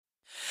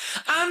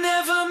I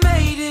never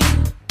made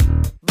it,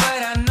 but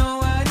I know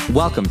I did.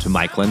 Welcome to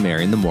Michael and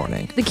Mary in the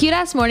Morning. The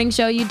cute-ass morning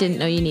show you didn't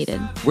know you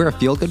needed. We're a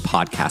feel-good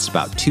podcast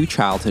about two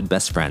childhood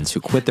best friends who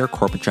quit their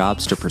corporate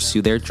jobs to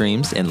pursue their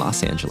dreams in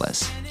Los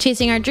Angeles.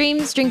 Chasing our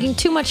dreams, drinking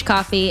too much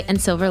coffee, and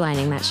silver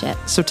lining that shit.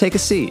 So take a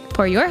seat,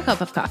 Pour your cup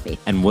of coffee.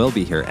 and we'll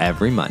be here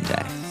every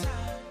Monday.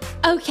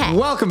 Okay.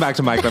 Welcome back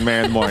to Michael and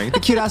Mary in the Morning, the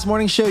cute-ass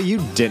morning show you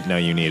didn't know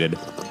you needed.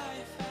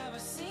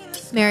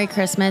 Merry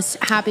Christmas.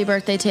 Happy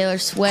birthday, Taylor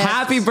Swift.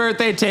 Happy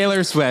birthday,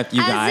 Taylor Swift,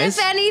 you guys. As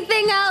if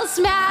anything else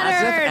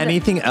mattered. As if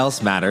anything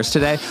else matters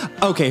today.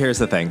 Okay, here's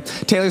the thing.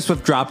 Taylor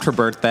Swift dropped her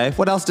birthday.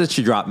 What else did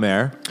she drop,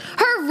 Mare?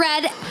 Her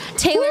red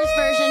Taylor's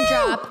version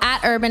drop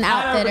at Urban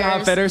Outfitters.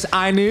 Outfitters.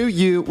 I knew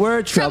you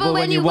were trouble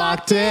when you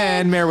walked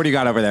in. Mare, what do you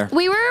got over there?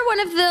 We were one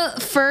of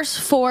the first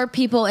 4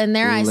 people in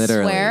there,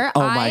 Literally. I swear. Oh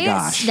my I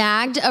gosh.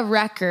 snagged a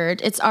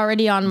record. It's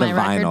already on my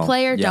record vinyl.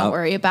 player. Yep. Don't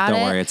worry about it.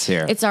 Don't worry, it's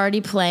here. It's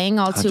already playing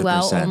all too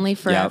well, 100%. only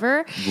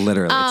forever. Yep.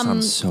 Literally, it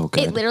sounds so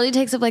good. It literally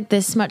takes up like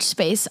this much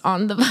space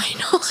on the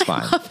vinyl. It's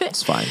fine. I love it.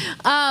 It's fine.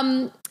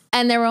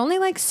 And there were only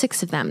like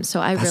 6 of them.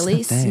 So I That's really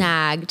the thing.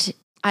 snagged.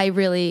 I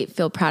really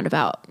feel proud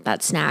about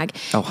that snag.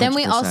 Oh, then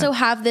we 100%. also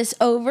have this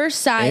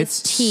oversized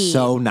It's tee.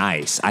 so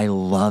nice. I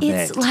love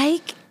It's it.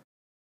 like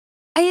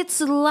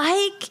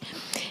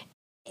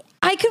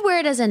I could wear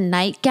it as a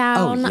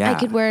nightgown. Oh, yeah. I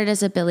could wear it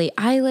as a Billie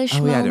Eilish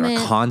Oh, yeah, moment.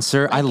 to a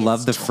concert. I Like,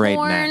 love the it's frayed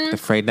neck. torn. The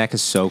frayed neck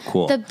is so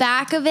cool. The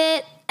back of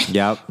it.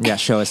 Yep. Yeah,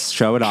 show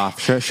it off.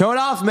 Show it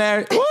off,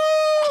 Mary. Woo!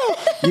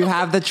 You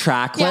have the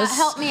track Yeah, list.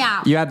 help me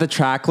out. You have the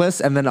track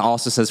list, and then it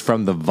also says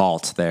from the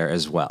vault there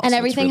as well. And So it's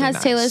everything really has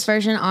nice. Taylor's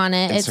version on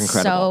it. It's It's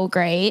incredible. so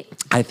great.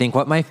 I think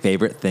what my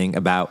favorite thing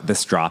about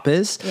this drop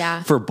is,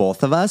 Yeah. for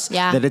both of us,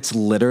 Yeah. that it's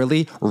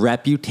literally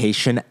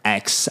Reputation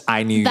X.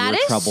 I knew That you were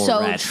is trouble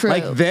so red. true.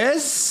 Like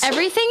this.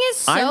 Everything is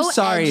so I'm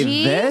sorry.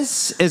 edgy.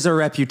 This is a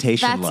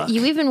Reputation That's look.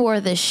 you even wore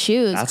the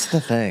shoes. That's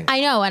the thing. I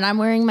know, and I'm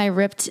wearing my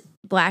ripped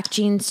black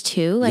jeans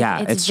too. Like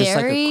Yeah, it's just like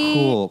a very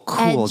cool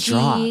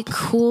edgy, drop.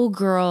 cool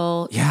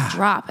girl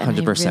drop. And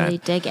 100%. I really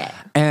dig it.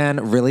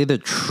 And really, the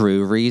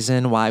true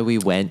reason why we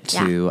went to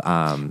The Urban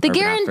Outfitters for the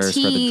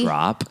guarantee-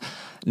 drop,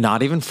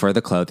 not even for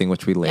the clothing,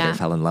 which we later Yeah.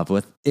 fell in love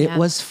with, it Yeah.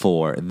 was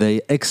for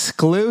the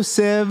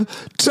exclusive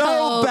tote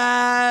Tote.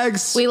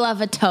 bags. We love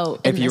a tote.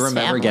 If in you this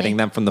remember family. getting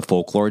them from the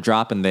Folklore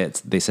drop, and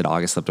they said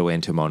August slipped away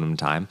into a moment in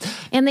time.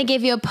 And they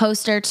gave you a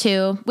poster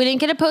too. We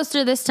didn't get a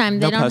poster this time.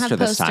 They No don't poster have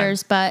this time.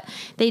 posters, but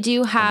they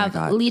do have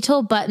God.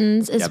 little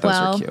buttons as Yeah, those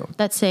are well cute.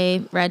 that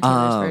say Red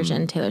Taylor's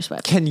version, Taylor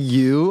Swift. Can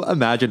you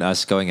imagine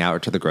us going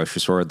out to the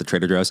grocery store or the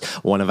Trader Joe's?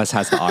 One of us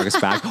has the August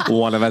bag,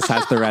 one of us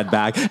has the red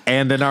bag,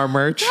 and in our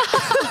merch.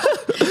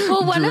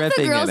 Well, one of the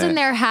dripping girls in in it.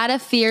 there had a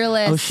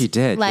Fearless. Oh, she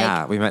did. Like,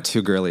 Yeah, we met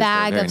 2 girlies.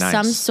 bag Very of nice.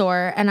 some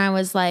sort, and I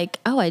was like,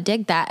 oh, I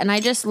dig that. And I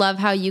just love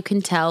how you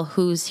can tell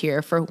who's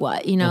here for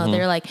what. You know, Mm-hmm.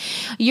 they're like,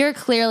 you're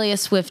clearly a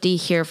Swiftie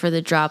here for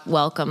the drop.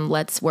 Welcome,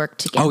 let's work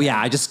together. Oh yeah,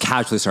 I just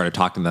casually started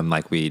talking to them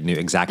like we knew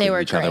exactly They who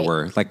were each other great.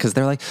 were. Like, because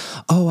they're like,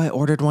 "Oh, I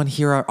ordered one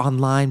here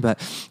online, but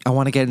I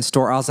want to get in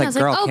store." I was like,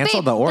 "Girl, oh,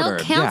 cancel babe, the order."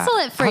 They'll cancel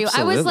Yeah, it for you.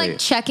 I was absolutely. like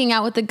checking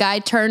out with the guy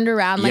turned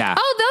around, like, Yeah.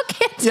 oh, they'll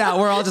cancel. Yeah,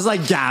 we're all just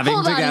like gabbing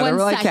Hold on together. one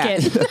We're like,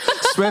 second. yeah.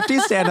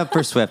 Swifties stand up for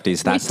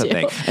Swifties. That's the do.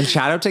 thing. And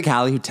shout out to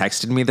Callie who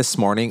texted me this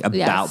morning about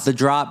Yes. the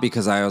drop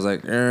because I was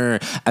like,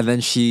 "Ugh." And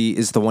then she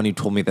is the one who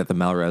told me that the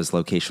Melrose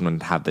location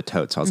would have the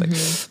tote. So I was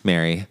like,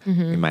 Mary,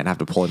 we might have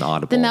to pull an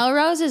audible. The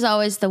Melrose is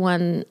always the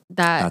one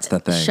That's the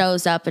thing.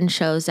 shows up and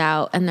shows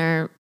out, and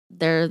they're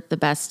the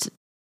best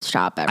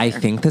shop ever. I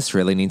think this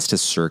really needs to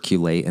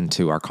circulate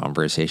into our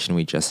conversation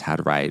we just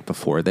had right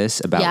before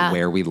this about Yeah.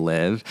 where we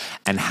live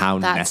and how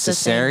That's the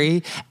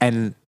necessary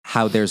and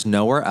how there's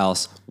nowhere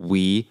else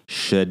we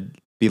should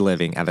be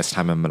living at this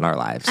time in our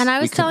lives. And I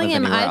We was couldn't telling live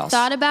him, anywhere I've else.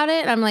 thought about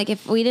it. I'm like,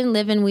 if we didn't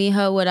live in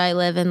WeHo, would I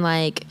live in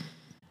like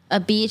a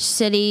beach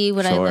city?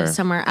 Would I Sure. live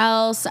somewhere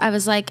else? I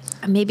was like,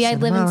 maybe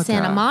I'd live in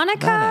Santa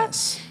Monica.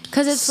 Venice.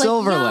 Because it's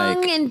Silver like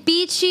young Lake. and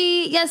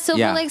beachy. Yeah, Silver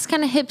Yeah. Lake's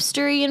kind of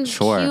hipstery and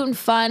Sure. cute and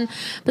fun.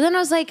 But then I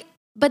was like,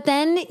 but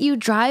then you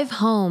drive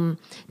home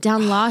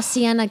down La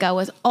Cienega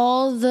with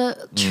all the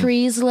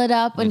trees lit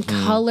up and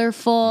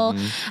colorful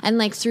and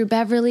like through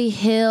Beverly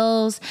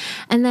Hills.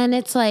 And then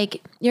it's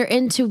like you're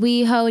into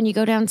WeHo and you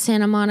go down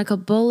Santa Monica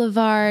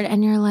Boulevard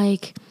and you're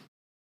like,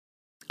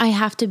 I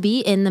have to be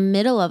in the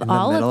middle of the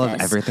all middle of of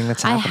this. everything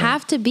that's I happening.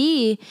 have to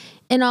be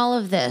in all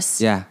of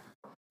this. Yeah.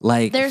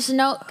 Like There's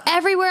no,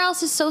 everywhere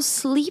else is so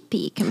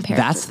sleepy compared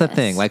that's to the this.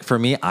 thing. Like for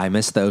me, I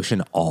miss the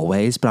ocean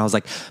always, but I was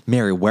like,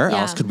 Mary, where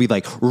Yeah. else could we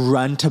like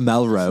run to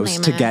Melrose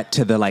Name to it. get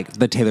to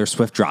the Taylor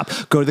Swift drop?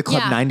 Go to the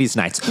Club Yeah. 90s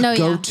nights. No,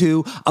 go yeah.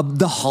 to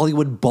the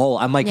Hollywood Bowl.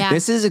 I'm like, Yeah.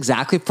 this is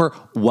exactly for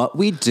what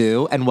we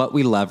do and what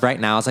we love right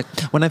now. I was like,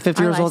 when I'm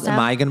 50 Our years old, am lifestyle.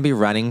 I going to be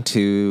running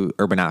to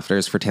Urban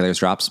Outfitters for Taylor's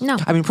drops? No.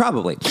 I mean,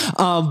 probably.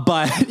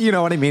 But you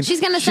know what I mean?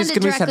 She's gonna send it be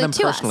directly them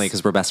to us. personally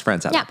because we're best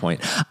friends at Yeah. that point.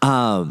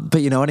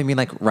 But you know what I mean?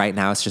 Like right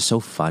now, it's just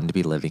so fun to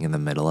be living in the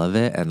middle of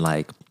it and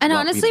like. And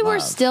what we honestly, we're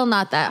love. still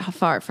not that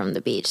far from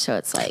the beach. So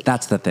it's like,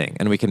 That's the thing.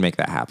 And we can make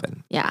that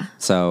happen. yeah.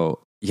 So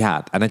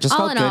yeah, and it just All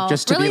felt in good all,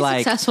 just to really be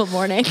like, successful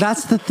morning.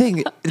 that's the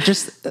thing.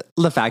 Just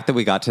the fact that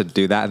we got to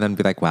do that and then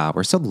be like, wow,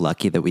 we're so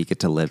lucky that we get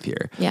to live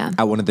here. Yeah.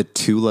 At one of the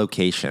 2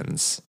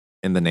 locations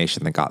in the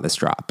nation that got this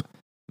drop,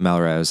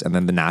 Melrose, and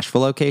then the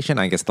Nashville location.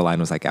 I guess the line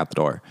was like out the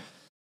door.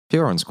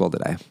 People were in school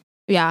today.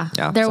 Yeah.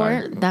 Yeah, There sorry.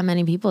 weren't that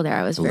many people there.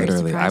 I was very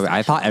Literally, surprised.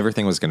 I thought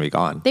everything was going to be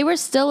gone. They were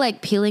still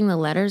like peeling the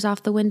letters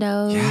off the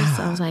windows. Yeah.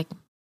 I was like,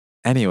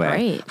 Anyway,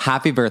 Great.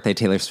 happy birthday,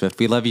 Taylor Swift.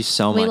 We love you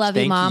so We much. love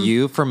you, Thank Mom.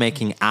 you for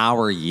making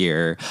our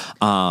year.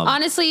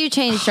 honestly, you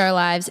changed our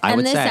lives. I And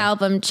would this say.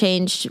 album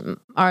changed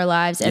our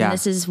lives. And Yeah.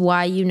 this is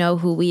why you know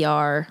who we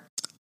are.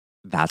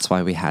 That's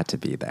why we had to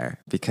be there,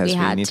 because We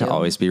we had need to to.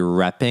 always be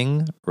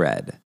repping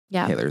Red,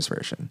 Yeah. Taylor's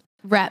version.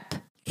 Rep.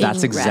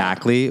 That's in red.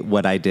 exactly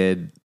what I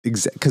did.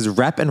 Because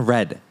Rep and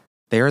Red,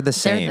 they are the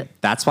same.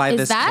 That's why Is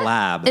this that-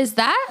 collab. Is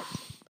that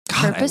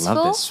God, purposeful? I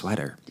love this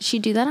sweater. Did she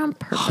do that on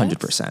purpose?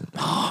 100%.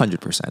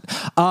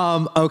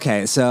 100%.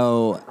 Okay,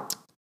 so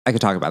I could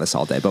talk about this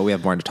all day, but we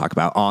have more to talk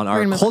about on our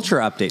gonna move culture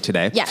update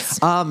today. Yes.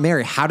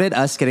 Mary, how did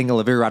us getting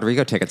Olivia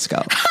Rodrigo tickets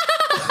go?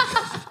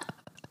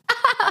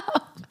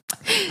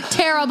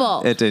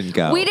 Terrible. It didn't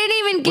go. We didn't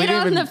even get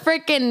on the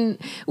freaking.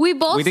 We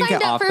both We didn't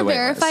signed get up off for the wait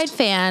verified list.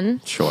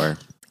 fan, Sure.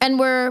 and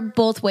we're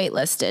both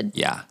waitlisted.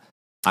 Yeah.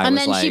 And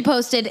then she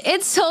posted,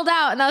 "It's sold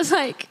out," and I was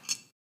like,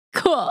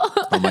 "Cool."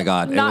 Oh my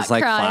God. It Not was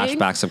like crying.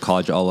 flashbacks of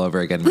college all over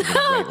again. We were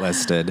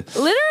waitlisted.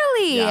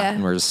 Literally. Yeah.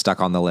 And we're just stuck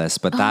on the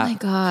list. But Oh that my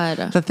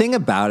god. the thing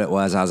about it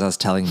was, as I was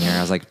telling Mary,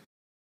 I was like,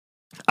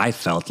 I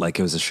felt like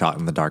it was a shot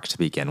in the dark to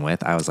begin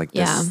with. I was like,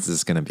 this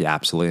is going to be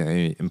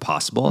absolutely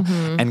impossible.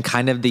 And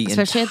kind of the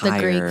Especially at the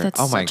Greek, entire, that's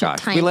oh my such a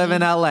gosh, we live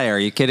in tiny- LA. Are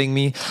you kidding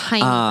me?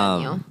 Tiny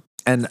venue.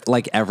 And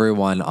like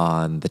everyone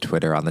on the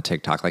Twitter, on the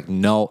TikTok, like,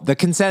 no, the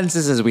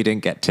consensus is we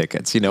didn't get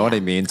tickets. You know what I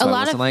mean? So A I lot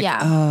wasn't of- like,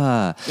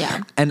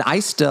 yeah. And I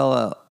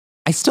still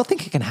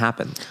think it can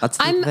happen. That's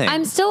the thing.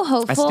 I'm still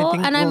hopeful,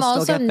 think and I'm we'll still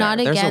also get not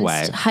there. There's a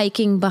against way.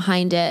 hiking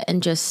behind it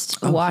and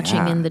just watching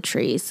yeah. in the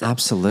trees.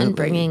 Absolutely. And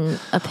bringing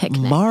a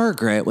picnic.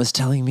 Margaret was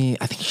telling me,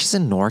 I think she's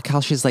in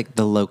NorCal. She's like,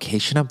 the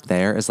location up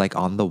there is like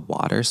on the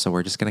water. So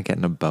we're just going to get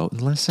in a boat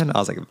and listen. I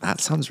was like,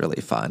 that sounds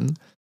really fun.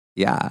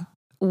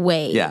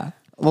 Wait. Yeah.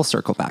 We'll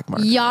circle back,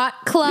 Margaret. Yacht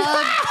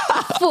club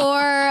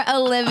for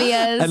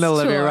Olivia's An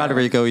Olivia tour.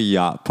 Rodrigo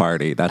yacht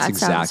party. That's That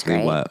sounds exactly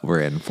great. what we're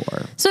in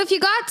for. So if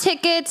you got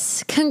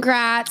tickets,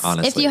 congrats.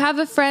 Honestly. If you have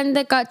a friend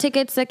that got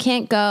tickets that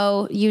can't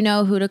go, you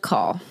know who to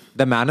call.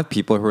 The amount of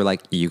people who are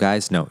like, you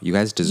guys deserve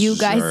You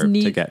guys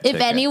need, to get if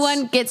tickets.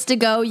 anyone gets to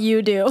go,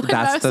 you do. And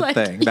I That's was the like,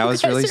 thing. you That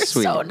was guys really are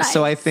sweet. So, nice.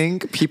 So I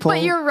think people.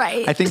 But you're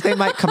right. I think they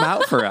might come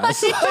out for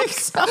us.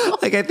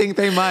 Like I think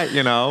they might.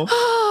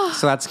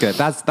 So that's good.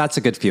 That's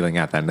a good feeling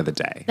at the end of the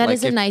day. That Like,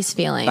 is a if- nice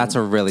feeling. That's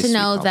a really to sweet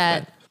know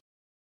compliment. that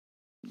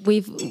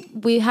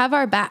we have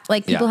our back.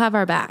 Like people Yeah. have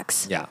our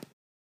backs. Yeah.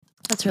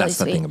 That's really That's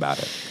the sweet. thing about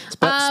it.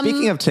 But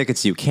speaking of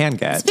tickets you can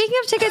get. Speaking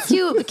of tickets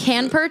you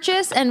can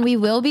purchase, and we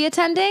will be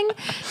attending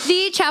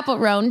the Chapel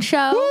Roan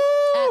show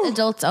at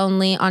Adults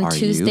Only on Are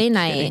Tuesday you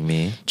night. kidding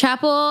me?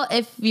 Chapel,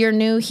 if you're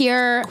new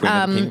here, Queen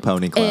of the Pink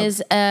Pony Club.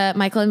 is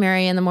Michael and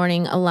Mary in the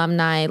Morning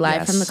alumni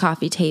live Yes. from the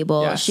coffee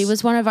table. Yes. She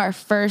was one of our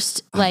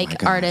first my gosh.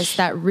 artists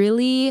that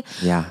really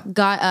Yeah.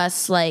 got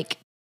us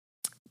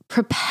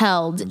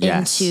propelled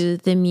Yes. into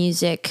the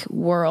music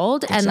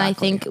world. And I Exactly.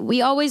 think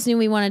we always knew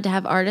we wanted to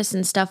have artists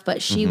and stuff,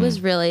 but she was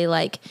really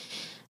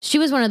she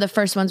was one of the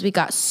first ones we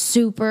got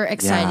super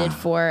excited Yeah.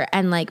 for.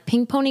 And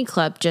Pink Pony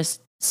Club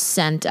just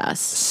sent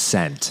us.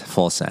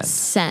 Full sent.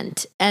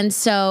 Sent. And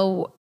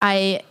so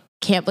I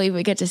can't believe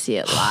we get to see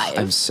it live.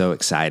 I'm so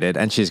excited.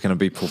 And she's going to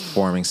be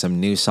performing some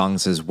new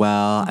songs as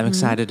well. I'm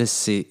excited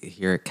to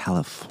hear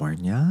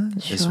California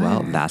as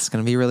well. Sure. That's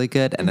going to be really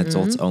good. And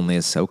Adults Only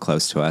is so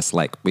close to us.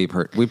 Like we've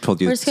told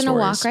you We're just going to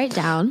walk stories. right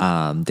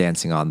down.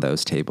 Dancing on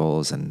those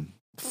tables and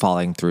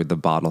falling through the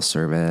bottle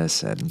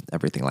service and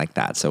everything like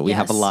that. So we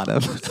have a Yes. lot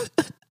of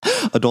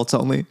Adults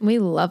Only. We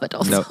love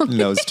Adults Only.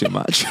 Knows too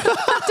much.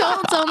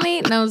 Adults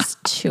Only knows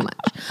too much.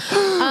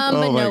 But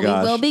my no,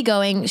 gosh. we will be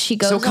going. She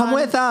goes So come on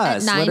with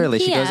us. at 9 Literally,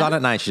 she goes PM. on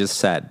at 9. She just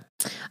said.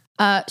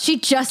 She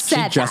just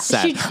said. She just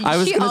that. said. I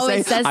was she gonna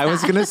always say. says I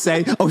was that. gonna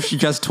say. Oh, she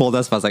just told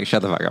us. But I was like,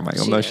 shut the fuck up,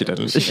 Michael. She No, did. she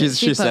didn't. She did.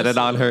 She said it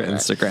on her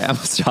posted Instagram.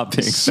 Stop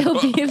being so.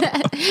 She'll be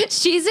that.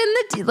 She's in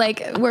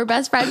the we're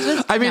best friends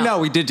with. I mean, no,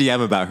 we did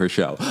DM about her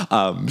show.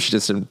 She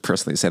just didn't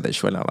personally say that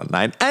she went out on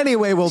 9.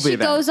 Anyway, we'll be She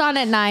there. goes on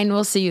at 9.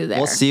 We'll see you there.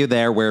 We'll see you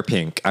there. Wear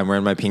pink. I'm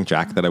wearing my pink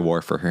jacket that I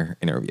wore for her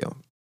interview.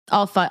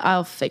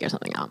 I'll figure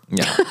something out.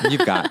 Yeah,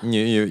 you've got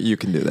you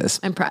can do this.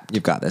 I'm prepped.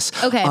 You've got this.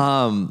 Okay.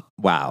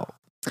 Wow.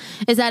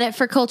 Is that it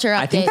for culture updates?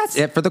 I think that's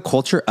it for the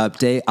culture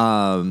update.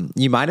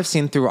 You might have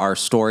seen through our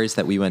stories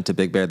that we went to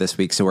Big Bear this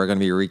week. So we're going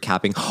to be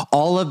recapping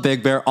all of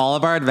Big Bear, all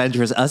of our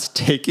adventures, us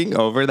taking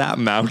over that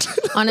mountain.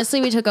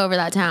 Honestly, we took over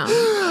that town.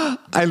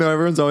 I know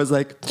everyone's always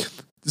like,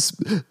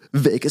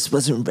 Vegas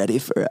wasn't ready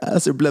for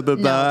us or blah, blah,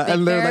 blah. Big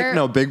And they're Bear- like,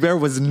 no, Big Bear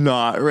was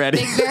not ready.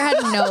 Big Bear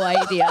had no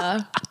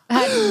idea.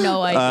 Had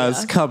no idea.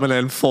 Us coming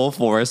in full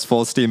force,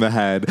 full steam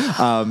ahead.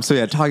 So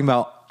yeah, talking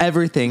about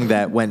everything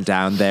that went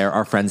down there,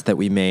 our friends that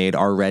we made,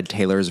 our Red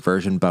Taylor's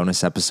version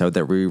bonus episode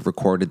that we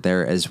recorded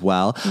there as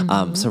well.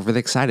 So really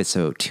excited.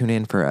 So tune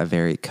in for a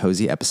very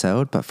cozy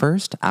episode. But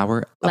first,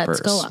 our uppers.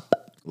 Let's go up.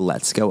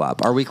 Let's go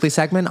up. Our weekly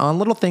segment on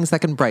little things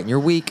that can brighten your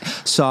week,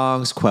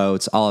 songs,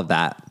 quotes, all of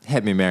that.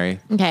 Hit me, Mary.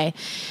 Okay.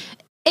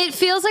 It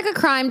feels like a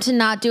crime to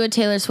not do a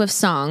Taylor Swift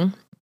song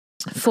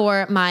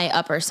for my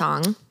upper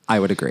song. I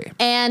would agree.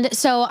 And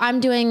so I'm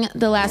doing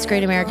The Last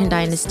Great American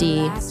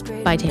Dynasty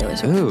by Taylor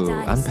Swift. Ooh,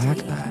 unpack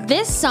that.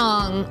 This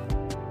song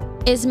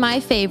is my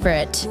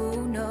favorite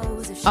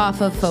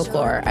off of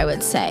Folklore, I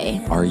would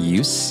say. Are you?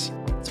 It's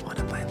one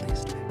of my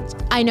least favorites.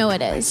 I know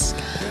it is.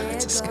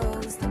 It's a skip.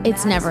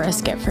 It's never a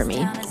skip for me.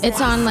 It's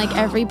on like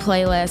every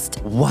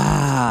playlist.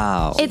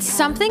 Wow. It's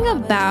something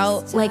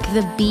about like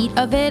the beat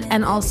of it,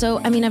 and also,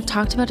 I mean, I've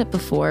talked about it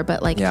before,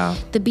 but like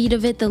the beat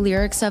of it, the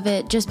lyrics of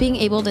it, just being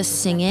able to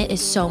sing it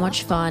is so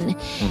much fun.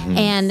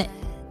 And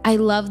I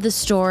love the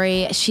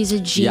story. She's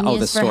a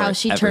genius for how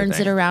she turns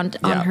it around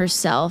on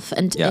herself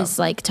and is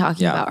like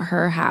talking about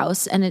her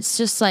house. And it's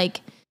just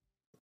like,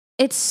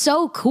 it's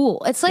so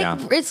cool. It's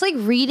like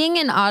reading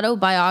an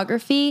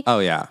autobiography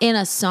in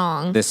a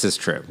song. This is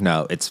true.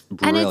 No, it's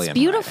brilliant. And it's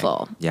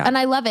beautiful. Yeah. And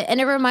I love it. And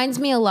it reminds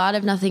me a lot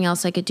of Nothing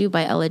Else I Could Do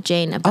by Ella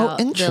Jane about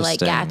the like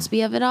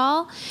Gatsby of it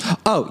all.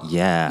 Oh,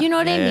 yeah. You know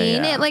what I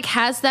mean? It like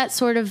has that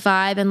sort of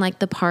vibe and like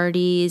the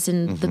parties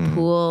and the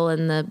pool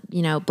and the,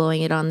 you know,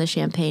 blowing it on the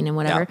champagne and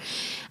whatever. Yeah.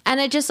 And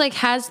it just like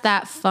has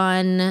that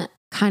fun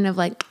kind of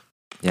like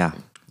Yeah.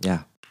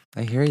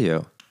 I hear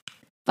you.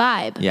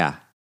 Vibe. Yeah.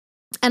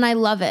 And I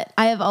love it.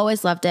 I have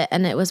always loved it.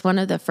 And it was one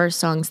of the first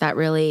songs that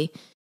really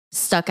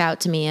stuck out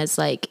to me as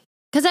like,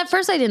 because at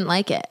first I didn't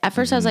like it. At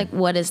first I was like,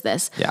 what is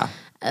this? Yeah.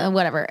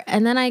 Whatever.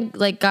 And then I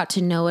like got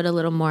to know it a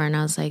little more and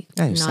I was like,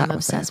 no, I'm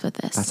obsessed with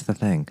this. That's the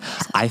thing.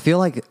 I feel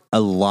like a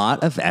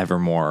lot of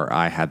Evermore,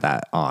 I had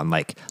that on,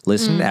 like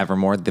listening to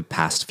Evermore the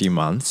past few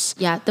months.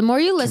 Yeah. The more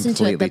you listen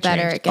to it, the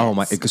better it gets. Oh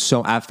my,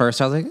 so at first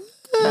I was like,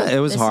 it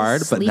was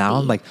hard, but now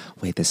I'm like,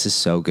 wait, this is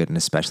so good. And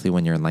especially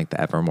when you're in like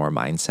the Evermore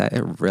mindset,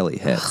 it really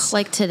hits.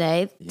 Like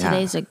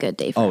today's a good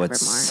day for Evermore.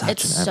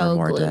 It's so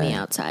Evermore gloomy day.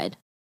 Outside.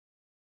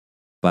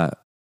 But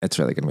it's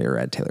really going to be a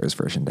Red Taylor's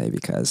version day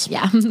because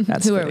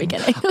that's who are we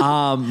kidding?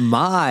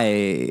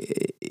 My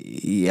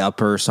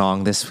upper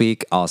song this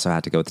week also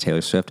had to go with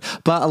Taylor Swift,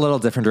 but a little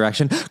different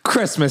direction.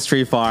 Christmas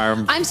Tree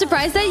Farm. I'm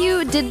surprised that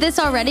you did this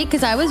already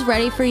because I was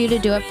ready for you to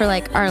do it for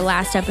like our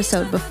last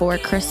episode before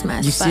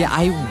Christmas. You see,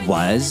 I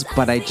was,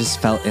 but I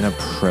just felt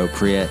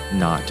inappropriate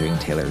not doing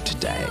Taylor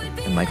today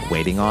and like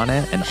waiting on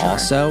it. And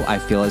also I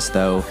feel as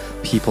though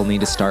people need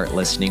to start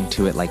listening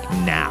to it like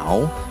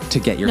now to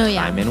get your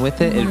time in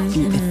with it.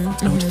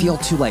 It would feel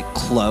too like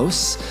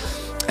close.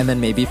 And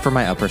then maybe for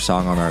my upper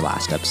song on our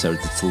last episode,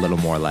 it's a little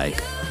more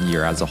like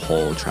year as a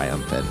whole,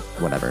 triumphant,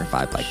 whatever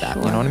vibe like that.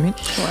 You know what I mean?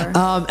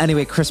 Sure.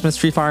 Anyway, Christmas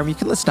Tree Farm, you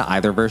can listen to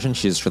either version.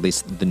 She just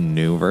released the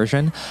new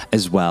version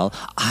as well.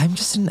 I'm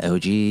just an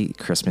OG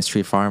Christmas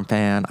Tree Farm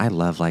fan. I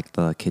love like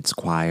the kids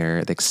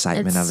choir, the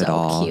excitement of it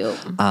all.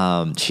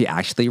 Cute. She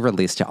actually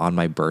released it on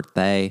my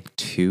birthday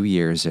 2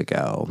 years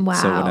ago. Wow.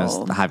 So when I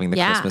was having the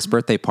Christmas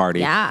birthday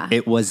party,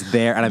 it was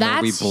there. And I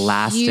remember we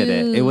blasted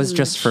it. It was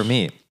just for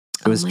me.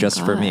 It was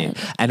just for me.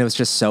 And it was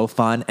just so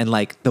fun. And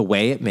like the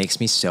way it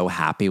makes me so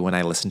happy when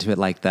I listen to it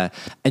like that.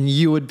 And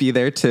you would be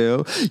there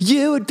too.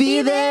 You would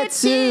be there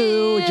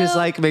too. Just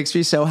like makes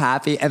me so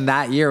happy. And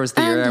that year was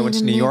the year I went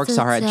to New York,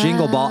 saw her at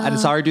Jingle Ball and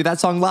saw her do that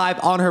song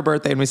live on her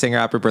birthday. And we sang her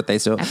happy birthday.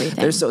 So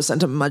there's so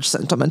much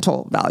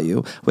sentimental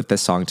value with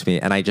this song to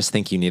me. And I just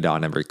think you need it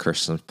on every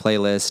Christmas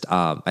playlist.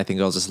 I think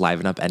it'll just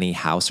liven up any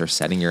house or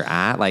setting you're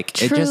at. Like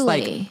it just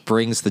like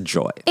brings the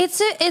joy.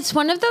 It's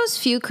one of those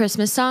few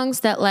Christmas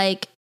songs that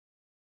like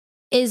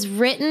is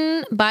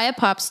written by a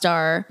pop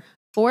star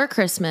for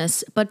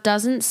Christmas, but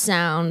doesn't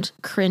sound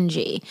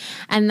cringy.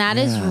 And that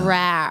is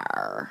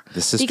rare.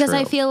 This is because true.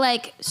 I feel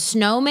like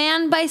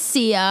Snowman by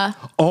Sia.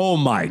 Oh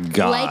my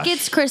God. Like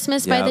It's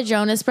Christmas by the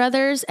Jonas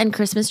Brothers and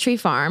Christmas Tree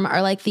Farm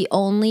are like the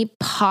only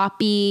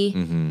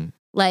poppy,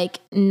 like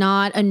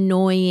not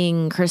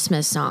annoying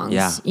Christmas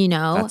songs, you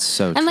know? That's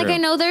so and true. like, I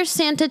know there's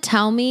Santa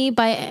Tell Me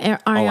by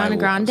Ariana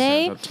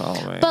Grande,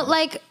 but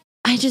like,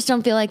 I just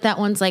don't feel like that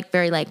one's like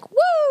very like,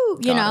 woo,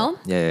 you know?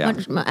 Yeah.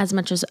 As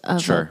much as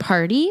of a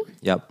party.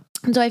 Yep.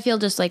 And so I feel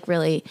just like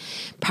really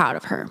proud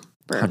of her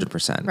for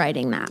 100%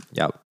 writing that.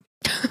 Yep.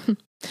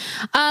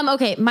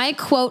 Okay. My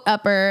quote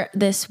upper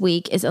this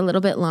week is a little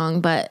bit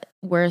long, but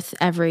worth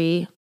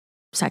every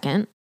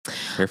second.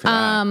 Here for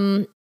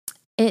that.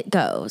 It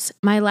goes,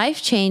 my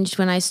life changed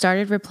when I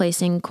started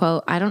replacing,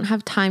 quote, I don't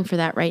have time for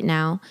that right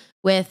now,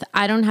 with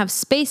I don't have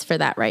space for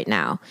that right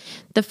now.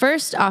 The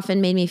first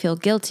often made me feel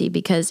guilty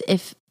because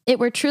if it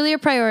were truly a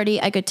priority,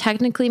 I could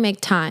technically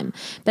make time,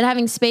 but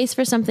having space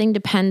for something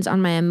depends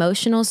on my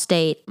emotional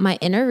state, my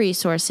inner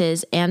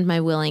resources, and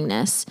my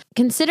willingness.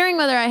 Considering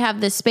whether I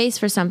have this space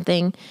for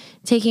something,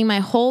 taking my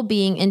whole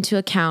being into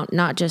account,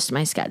 not just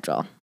my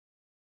schedule.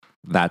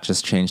 That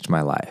just changed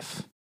my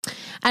life.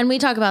 And we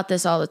talk about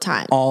this all the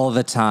time. All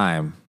the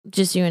time.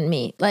 just you and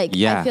me. Like,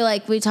 I feel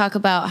like we talk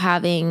about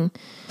having...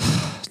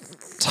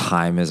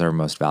 Time is our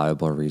most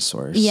valuable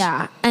resource.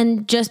 Yeah.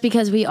 And just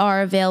because we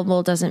are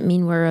available doesn't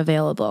mean we're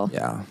available.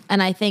 Yeah.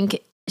 And I think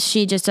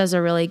she just does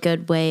a really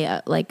good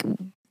way,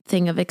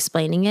 thing of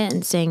explaining it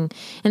and saying,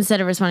 instead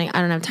of responding,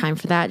 I don't have time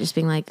for that, just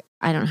being like,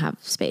 I don't have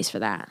space for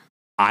that.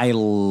 I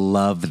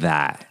love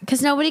that.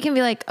 Because nobody can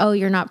be like, oh,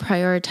 you're not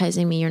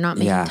prioritizing me. You're not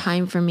making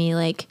time for me.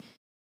 Like,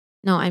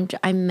 no,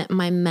 I'm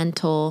my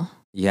mental.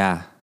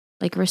 Yeah.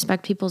 Like,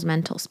 respect people's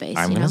mental space.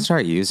 I'm going to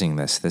start using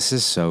this. This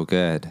is so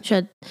good.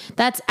 Should.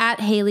 That's at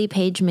Haley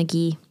Page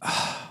McGee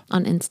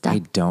on Insta. I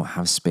don't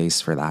have space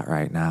for that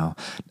right now.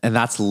 And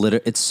that's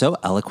it's so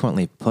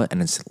eloquently put,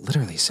 and it's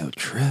literally so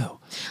true.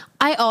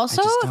 I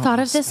also thought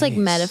of this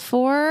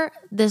metaphor,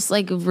 this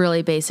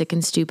really basic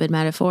and stupid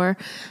metaphor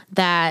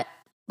that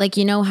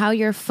how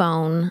your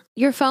phone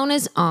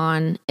is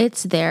on,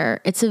 it's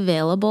there, it's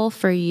available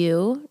for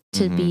you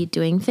to be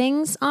doing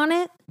things on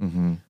it.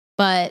 Mm-hmm.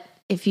 But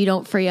if you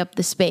don't free up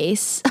the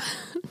space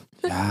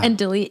and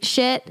delete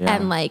shit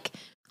and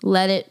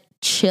let it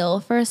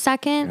chill for a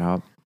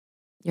second,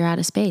 you're out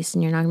of space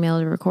and you're not gonna be able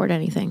to record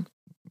anything.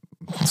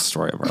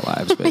 Story of our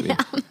lives, baby.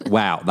 Yeah.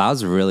 Wow, that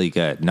was really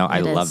good. No,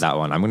 I love that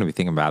one. I'm going to be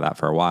thinking about that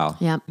for a while.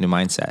 Yep. New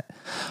mindset.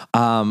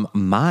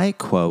 My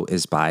quote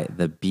is by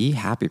the Be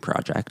Happy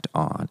Project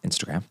on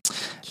Instagram.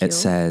 Cute. It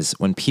says,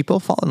 when people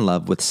fall in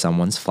love with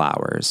someone's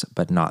flowers,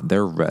 but not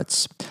their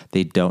roots,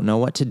 they don't know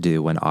what to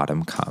do when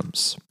autumn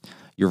comes.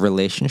 Your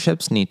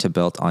relationships need to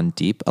build on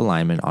deep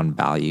alignment on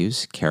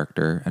values,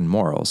 character, and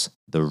morals.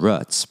 The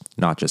roots,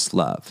 not just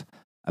love,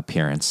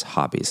 appearance,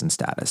 hobbies, and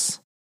status.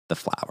 The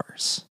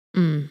flowers.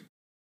 Mm.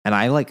 And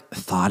I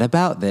thought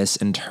about this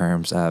in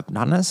terms of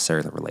not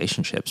necessarily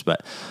relationships,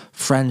 but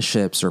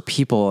friendships or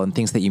people and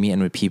things that you meet.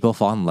 And when people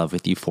fall in love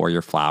with you for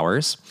your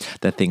flowers,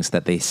 the things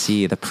that they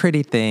see, the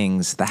pretty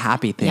things, the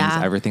happy things,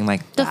 everything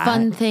like the that. The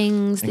fun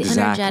things, the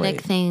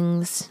energetic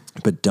things.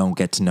 But don't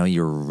get to know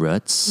your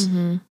roots. Mm-hmm.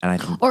 And I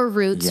think, or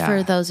roots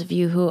for those of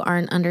you who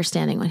aren't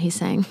understanding what he's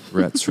saying.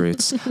 Roots.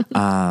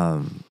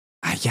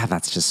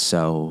 That's just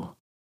so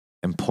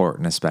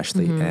important,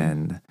 especially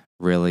in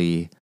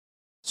really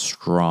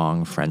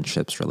strong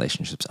friendships,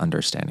 relationships,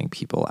 understanding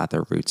people at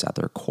their roots, at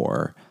their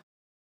core,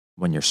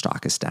 when your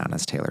stock is down,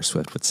 as Taylor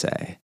Swift would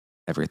say,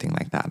 everything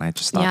like that. And I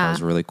just thought that was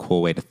a really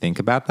cool way to think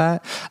about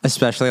that,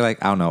 especially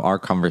our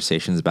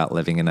conversations about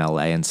living in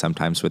LA. And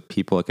sometimes with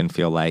people, it can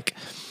feel like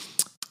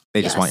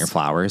they just want your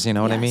flowers. You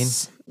know what I mean?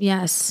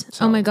 Yes.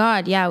 So, oh my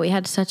God. Yeah. We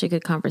had such a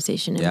good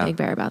conversation in Big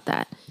Bear about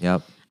that.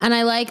 Yep. And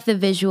I like the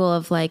visual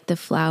of the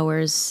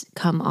flowers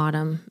come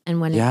autumn, and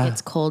when it gets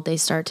cold, they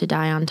start to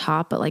die on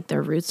top, but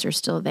their roots are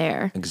still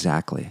there.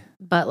 Exactly.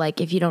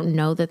 But if you don't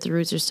know that the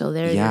roots are still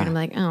there, you're gonna be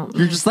like, oh,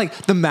 you're just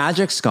the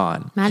magic's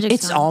gone.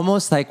 It's gone.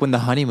 Almost like when the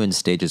honeymoon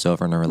stage is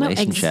over in a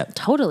relationship. No,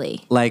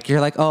 totally.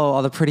 You're like, oh,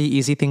 all the pretty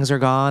easy things are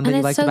gone that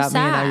you liked about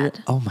sad. Me. And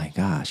now oh my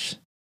gosh,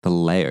 the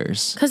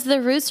layers. Because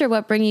the roots are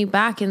what bring you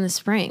back in the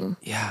spring.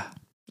 Yeah,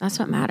 that's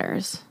what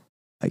matters.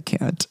 I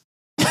can't.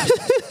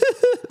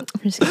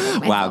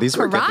 Wow, these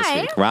were good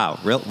this week. Wow,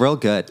 real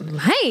good.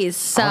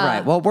 Nice. All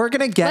right, well, we're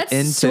gonna get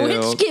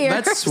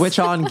let's switch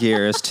on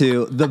gears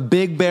to the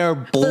Big Bear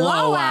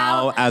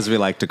blowout, as we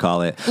like to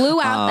call it. Blew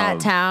out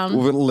that town.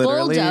 We're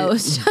literally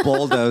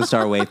bulldozed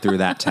our way through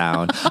that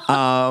town.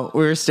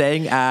 We were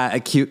staying at a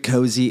cute,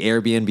 cozy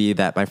Airbnb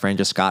that my friend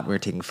just got. We were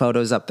taking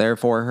photos up there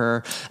for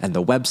her and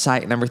the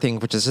website and everything,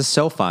 which is just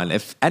so fun.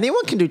 If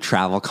anyone can do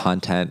travel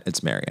content,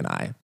 it's Mary and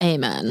I.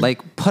 Amen.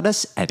 Put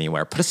us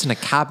anywhere. Put us in a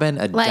cabin,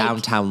 a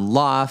downtown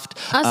loft,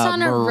 us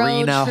on a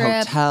marina, road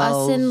trip,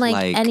 hotel, us in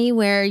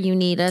anywhere you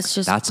need us.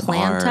 Just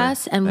plant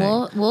us, and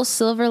we'll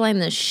silver line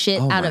the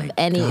shit out of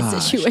any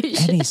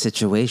situation. Any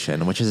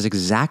situation, which is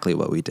exactly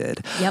what we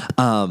did. Yep.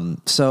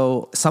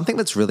 So something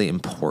that's really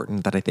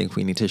important that I think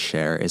we need to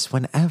share is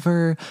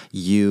whenever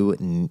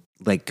you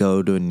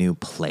go to a new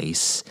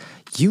place,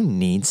 you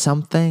need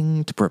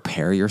something to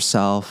prepare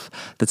yourself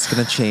that's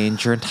going to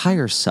change your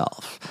entire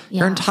self,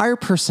 your entire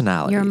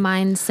personality, your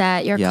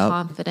mindset, your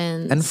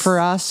confidence. And for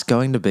us,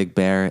 going to Big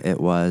Bear,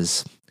 it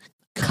was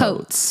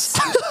coats.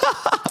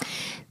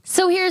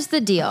 So here's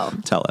the deal.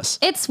 Tell us.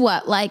 It's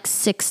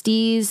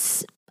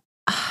 60s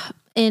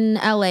in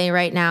LA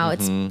right now.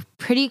 Mm-hmm. It's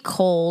pretty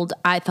cold,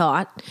 I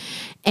thought.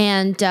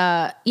 And,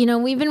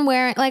 we've been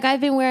wearing,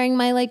 I've been wearing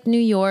my New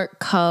York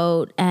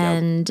coat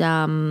and,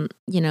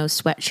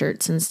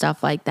 sweatshirts and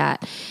stuff like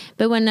that.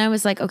 But when I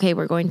was okay,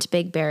 we're going to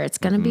Big Bear, it's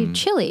going to be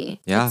chilly.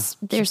 Yeah.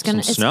 It's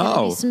going to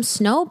be some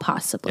snow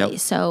possibly. Yep.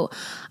 So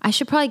I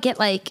should probably get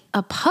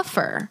a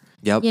puffer,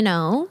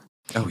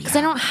 Oh, yeah. Because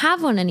I don't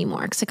have one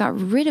anymore because I got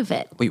rid of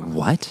it. Wait,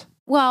 what?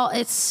 Well,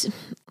 it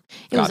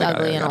was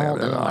ugly and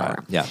old and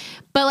whatever. Yeah.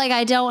 But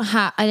I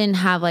didn't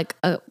have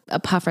a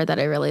puffer that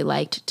I really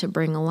liked to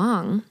bring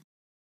along.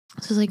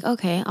 So I was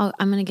okay,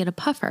 I'm going to get a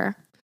puffer.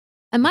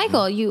 And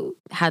Michael, you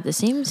had the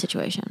same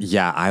situation.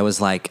 Yeah. I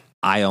was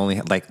I only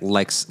had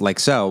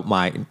so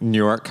my New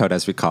York coat,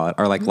 as we call it,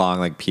 are like long,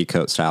 like pea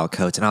coat style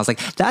coats. And I was like,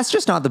 that's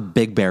just not the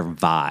Big Bear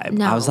vibe.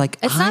 No, I was like,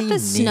 it's not the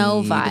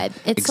snow vibe.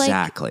 It's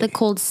like the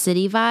cold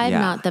city vibe,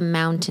 not the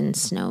mountain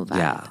snow vibe.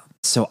 Yeah.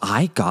 So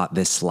I got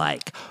this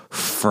like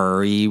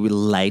furry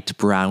light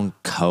brown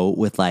coat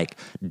with like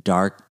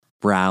dark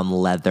brown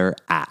leather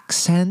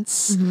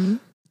accents.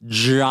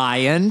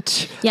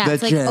 Giant. Yeah,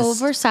 it's like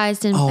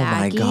oversized and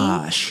baggy. Oh my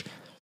gosh.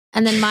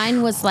 And then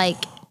mine was like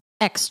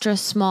extra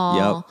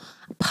small,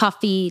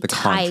 puffy, the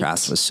tight.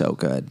 Contrast was so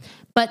good.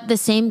 But the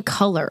same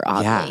color,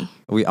 oddly. Yeah,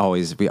 we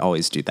always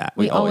do that.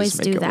 We always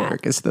make it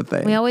work is the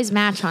thing. We always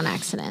match on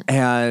accident.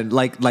 And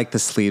like the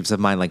sleeves of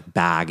mine, like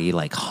baggy,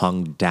 like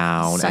hung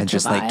down and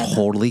just like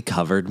totally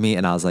covered me.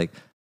 And I was like,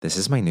 this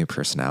is my new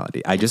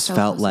personality. I just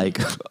felt like,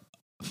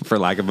 for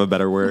lack of a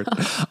better word,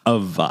 a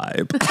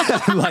vibe.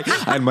 Like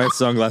I had my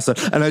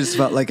sunglasses and I just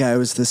felt like I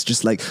was this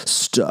just like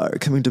star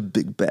coming to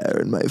Big Bear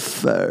in my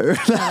fur.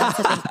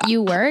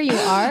 You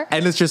are.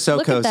 And it's just so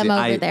Look cozy. At them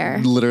over there.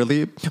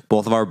 Literally,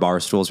 both of our bar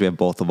stools, we have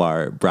both of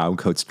our brown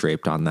coats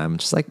draped on them,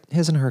 just like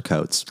his and her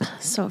coats.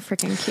 So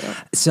freaking cute.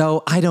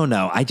 So I don't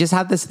know. I just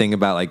have this thing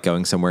about like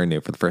going somewhere new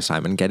for the first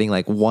time and getting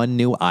like one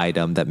new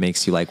item that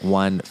makes you like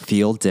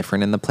feel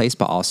different in the place,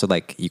 but also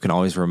like you can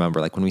always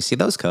remember, like when we see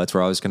those coats,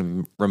 we're always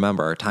going to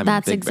remember our time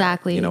in Big Bear.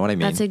 You know what I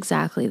mean? That's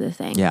exactly the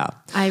thing. Yeah.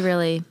 I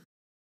really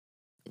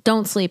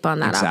don't sleep on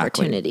that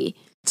opportunity.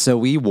 So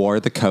we wore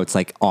the coats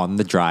like on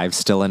the drive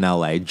still in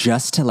LA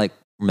just to like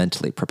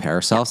mentally prepare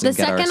ourselves. The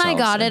second I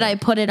got it, I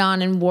put it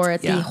on and wore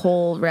it the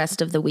whole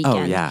rest of the weekend.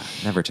 Oh yeah.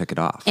 Never took it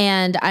off.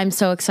 And I'm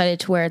so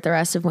excited to wear it the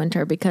rest of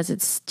winter because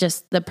it's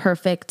just the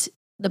perfect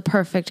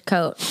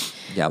coat.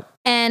 Yep.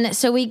 And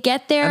so we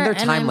get there. And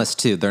they're timeless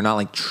too. They're not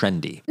like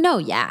trendy. No,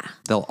 yeah.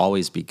 They'll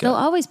always be good. They'll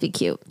always be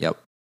cute. Yep.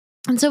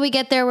 And so we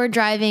get there, we're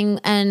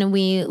driving and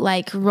we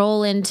like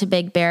roll into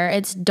Big Bear.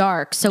 It's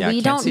dark. So we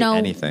don't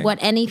know what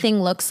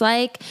anything looks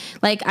like.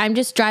 Like I'm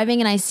just driving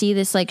and I see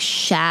this like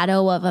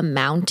shadow of a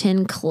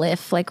mountain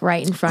cliff like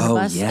right in front of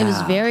us. Yeah. It was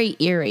very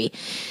eerie.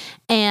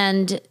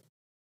 And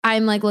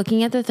I'm like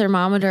looking at the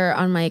thermometer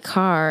on my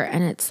car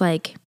and it's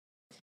like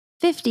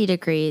 50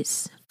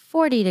 degrees,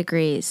 40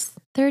 degrees,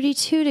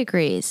 32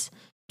 degrees.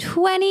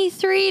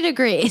 23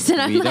 degrees.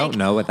 And I'm we don't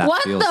know what that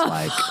feels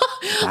like.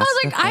 I was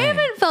like, I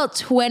haven't felt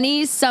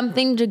 20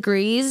 something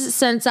degrees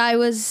since I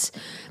was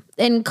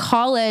in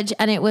college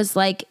and it was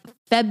like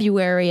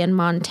February in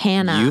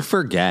Montana. You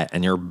forget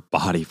and your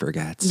body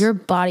forgets. Your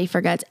body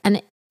forgets.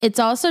 And it's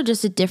also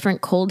just a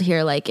different cold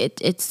here. Like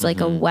it's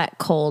like a wet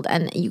cold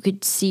and you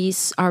could see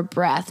our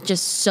breath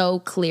just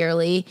so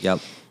clearly. Yep.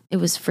 It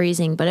was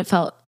freezing, but it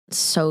felt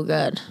so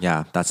good.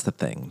 Yeah, that's the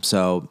thing.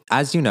 So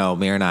as you know,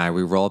 Mira and I,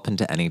 we roll up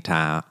into any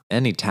town,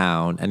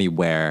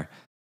 anywhere,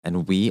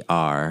 and we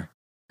are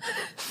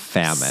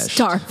famished.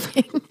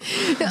 Starving.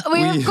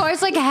 we of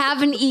course like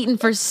haven't eaten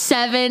for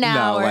 7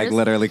 hours. No, like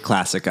literally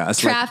classic us.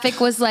 Traffic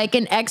was like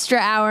an extra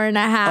hour and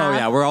a half. Oh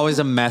yeah, we're always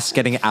a mess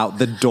getting out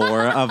the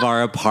door of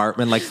our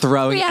apartment, like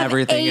throwing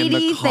everything in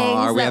the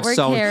car. We have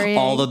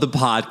all of the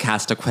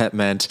podcast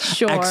equipment,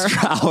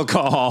 extra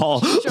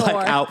alcohol,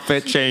 like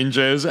outfit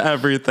changes,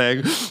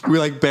 everything. We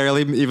like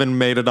barely even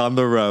made it on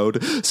the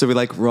road. So we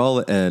like roll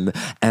in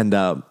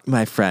and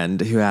my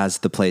friend who has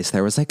the place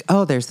there was like,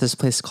 oh, there's this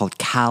place called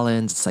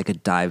Callan's. It's like a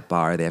dive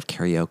bar. They have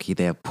karaoke,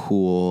 they have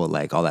pool,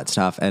 like all that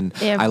stuff. And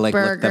I like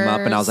looked them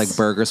up and I was like,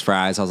 burgers,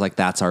 fries. I was like,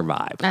 that's our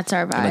vibe. That's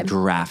our vibe. And a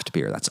draft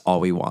beer. That's all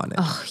we wanted.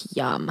 Oh,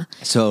 yum.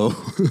 So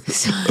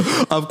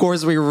of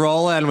course we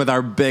roll in with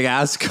our big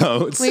ass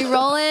coats. We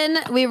roll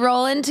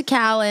into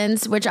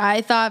Callan's, which I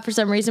thought for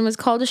some reason was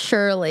called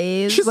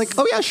Shirley's. She's like,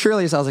 oh yeah,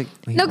 Shirley's. I was like,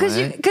 no,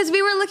 because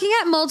we were looking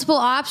at multiple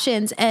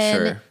options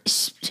and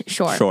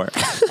sure.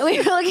 We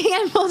were looking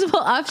at multiple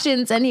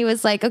options and he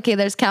was like, okay,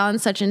 there's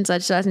Callan's such and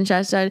such, such and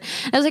such.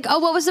 I was like, oh,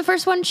 what was the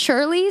first one?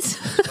 Shirley's?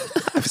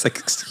 I was like,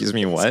 excuse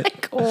me, what?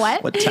 Like,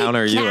 what? What town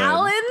are you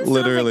Callan's? in?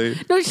 Literally.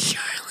 Like, no,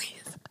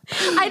 Shirley's.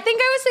 I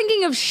think I was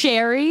thinking of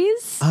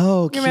Sherry's.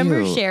 Oh, cute.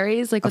 Remember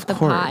Sherry's, like with the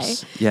pie?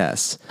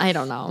 Yes. I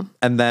don't know.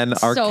 And then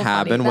our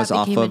cabin was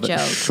off of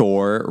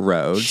Shore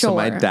Road. So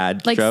my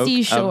dad like joke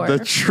seashore. Of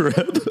the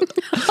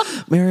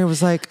trip. Mary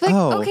was like,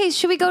 oh. Okay,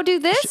 should we go do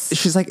this?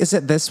 She's like, is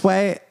it this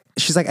way?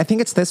 She's like, I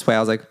think it's this way.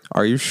 I was like,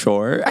 are you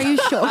sure? Are you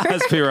sure?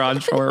 As we were on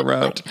Shore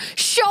Road.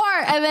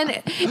 Sure. And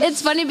then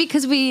it's funny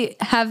because we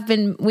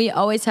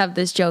always have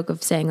this joke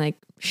of saying like,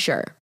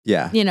 sure.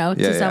 Yeah. You know,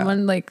 to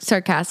someone like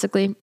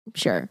sarcastically,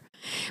 sure.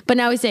 But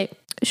now we say,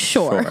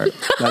 sure.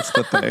 That's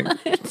the thing.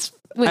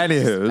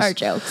 Anywho's. Our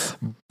jokes.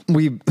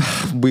 We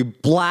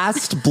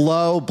blast,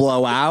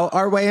 blow out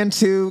our way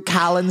into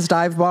Callan's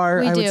dive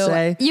bar, I would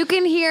say. You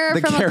can hear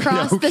from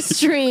across the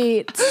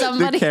street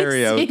somebody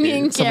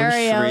singing karaoke.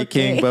 Someone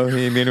shrieking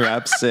Bohemian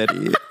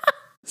Rhapsody. And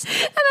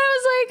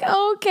I was like,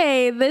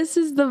 okay, this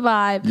is the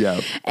vibe.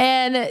 Yep.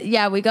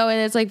 And we go in,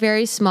 it's like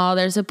very small.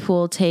 There's a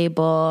pool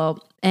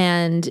table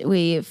and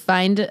we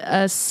find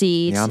a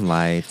seat. Neon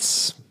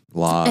lights.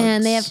 logs.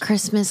 And they have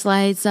Christmas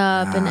lights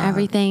up and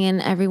everything.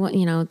 And everyone,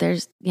 you know,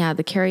 there's,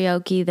 the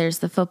karaoke, there's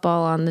the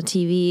football on the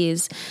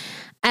TVs.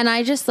 And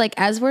I just like,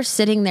 as we're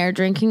sitting there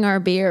drinking our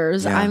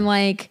beers, I'm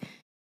like,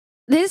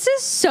 this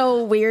is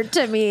so weird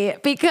to me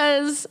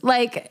because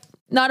like,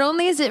 not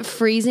only is it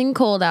freezing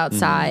cold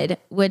outside,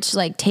 which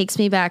like takes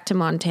me back to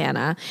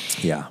Montana.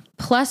 Yeah.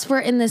 Plus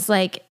we're in this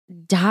like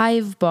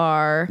dive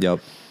bar. Yep.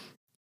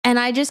 And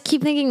I just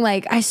keep thinking,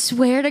 like, I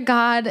swear to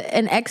God,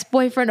 an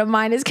ex-boyfriend of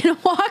mine is going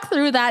to walk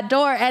through that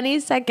door any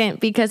second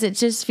because it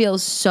just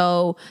feels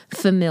so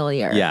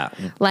familiar. Yeah.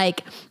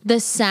 Like the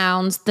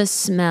sounds, the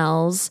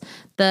smells,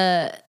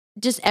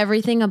 just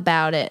everything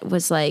about it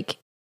was like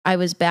I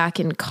was back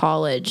in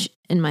college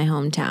in my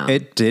hometown.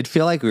 It did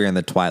feel like we were in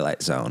the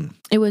Twilight Zone.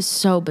 It was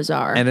so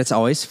bizarre. And it's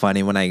always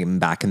funny when I'm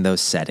back in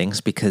those settings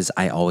because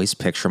I always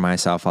picture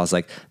myself. I was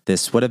like,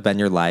 this would have been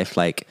your life,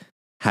 like,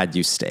 had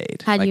you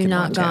stayed. Had like you in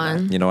not Montana.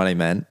 gone. You know what I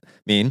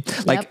mean?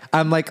 Like, Yep.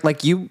 I'm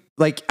like you,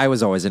 like, I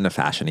was always into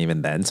fashion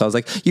even then. So I was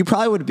like, you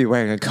probably would be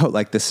wearing a coat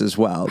like this as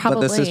well. Probably.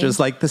 But this is just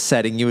like the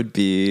setting you would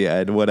be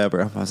and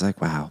whatever. I was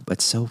like, wow,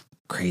 that's so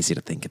crazy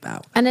to think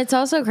about. And it's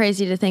also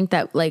crazy to think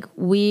that, like,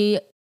 we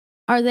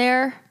are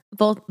there.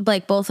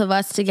 Both of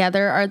us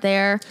together are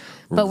there,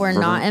 but we're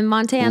not in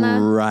Montana.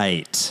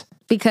 Right.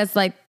 Because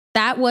like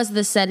that was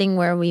the setting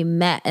where we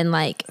met and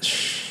like,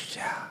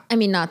 I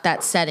mean, not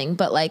that setting,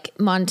 but like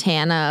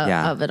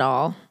Montana of it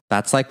all.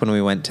 That's like when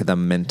we went to the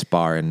Mint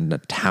Bar in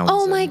Townsend.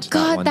 Oh my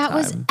God, that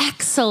was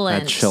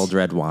excellent. Had chilled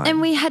red wine.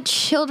 And we had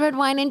chilled red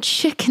wine and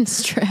chicken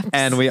strips.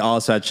 And we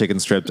also had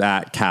chicken strips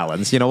at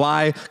Callan's. You know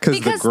why?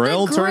 Because the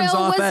grill turns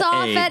off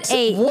at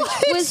 8. Which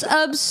was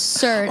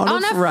absurd.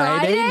 On a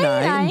Friday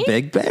night in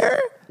Big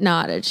Bear?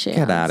 Not a chance.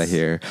 Get out of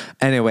here.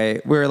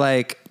 Anyway, we're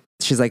like,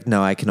 she's like,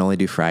 no, I can only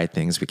do fried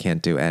things. We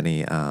can't do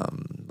any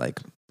like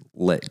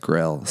lit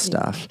grill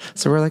stuff.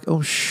 So we're like,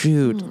 oh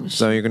shoot.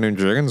 So you're gonna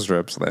do chicken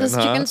strips then? Does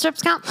chicken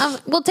strips count?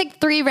 We'll take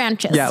 3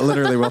 ranches. Yeah,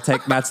 literally,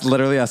 that's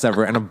literally us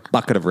ever, and a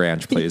bucket of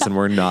ranch, please. And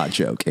we're not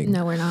joking.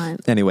 No, we're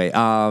not. Anyway,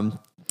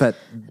 but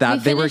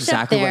they were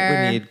exactly what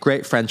we need.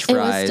 Great French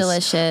fries. It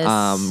was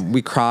delicious.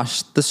 We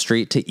crossed the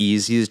street to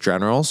Easy's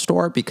General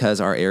Store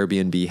because our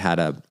Airbnb had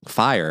a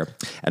fire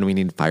and we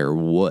need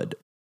firewood.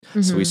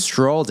 So we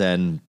strolled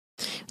in.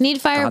 We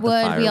need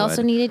firewood. We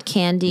also needed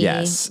candy.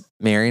 Yes.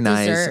 Mary and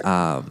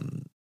I's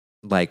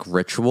like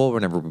ritual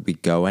whenever we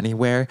go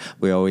anywhere,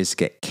 we always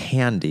get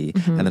candy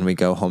and then we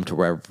go home to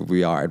wherever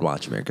we are and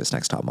watch America's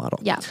Next Top Model.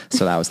 Yeah.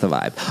 So that was the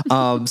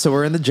vibe. So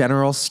we're in the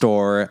general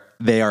store.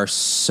 They are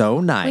so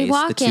nice. We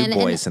walk the two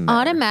boys in there.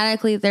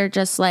 Automatically they're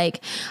just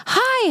like,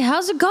 hi,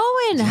 how's it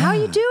going? Yeah. How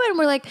you doing?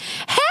 We're like,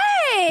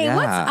 hey,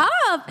 what's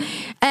up?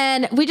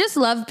 And we just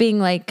love being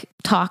like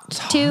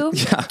talked to.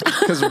 Yeah,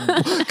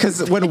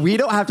 because when we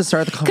don't have to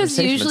start the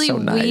conversation, usually it's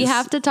so nice. we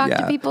have to talk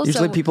to people.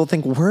 Usually people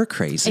think we're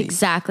crazy.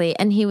 Exactly.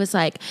 And he was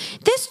like,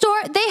 this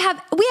store, we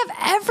have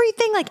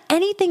everything, like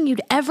anything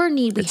you'd ever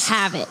need. We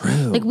have it.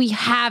 Like we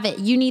have it.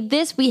 You need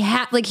this. We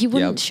have, like he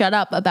wouldn't shut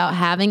up about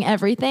having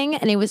everything.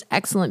 And it was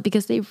excellent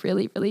because they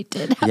really, really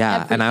did have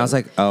everything. And I was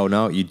like, oh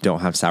no, you don't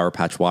have Sour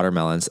Patch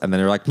watermelons. And then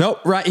they're like, nope,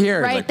 right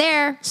here. Right like,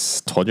 there.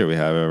 Told you we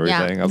have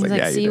everything. I was like,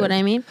 yeah, see what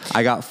I mean?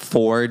 I got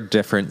 4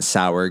 different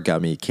sour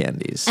gummy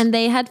candies. And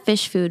they had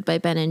fish food by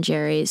Ben and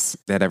Jerry's.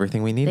 They had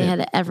everything we needed. They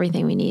had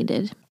everything we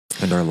needed.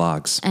 And our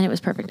logs. And it was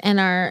perfect. And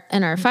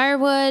our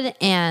firewood,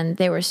 and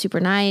they were super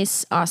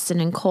nice. Austin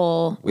and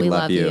Cole, we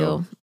love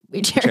you.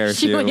 We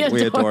cherish you.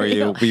 We adore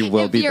you. We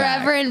will be back. If you're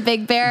ever in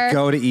Big Bear,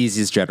 go to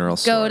Easy's General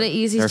Store.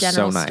 They're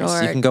so nice.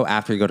 Store. You can go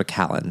after you go to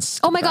Callan's.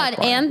 Oh my God.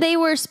 And they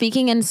were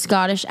speaking in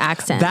Scottish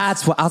accents.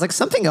 That's what I was like,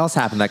 something else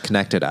happened that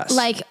connected us.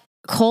 Like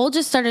Cole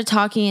just started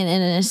talking in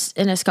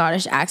a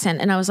Scottish accent,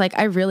 and I was like,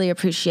 I really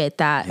appreciate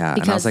that. Yeah,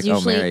 because like,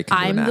 usually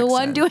I'm the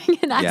one doing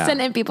an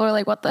accent and people are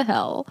like, what the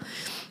hell?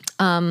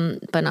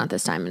 But not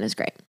this time, and it's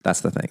great.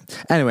 That's the thing.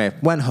 Anyway,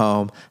 went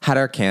home, had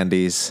our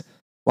candies,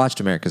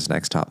 watched America's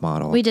Next Top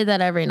Model. We did that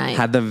every night.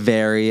 Had the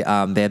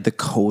they had the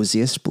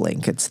coziest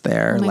blankets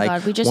there. Oh my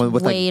God, we just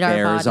with weighed like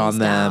bears our on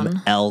them,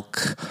 down. Elk,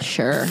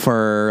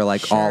 fur,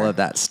 like all of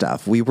that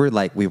stuff. We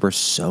were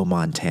so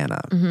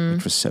Montana,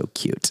 which was so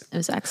cute. It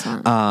was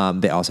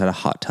excellent. They also had a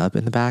hot tub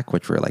in the back,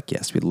 which we were like,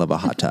 yes, we'd love a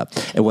hot tub.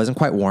 It wasn't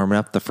quite warm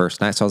enough the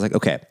first night, so I was like,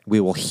 okay, we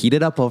will heat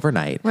it up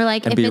overnight. We're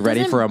like, and be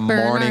ready for a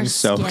morning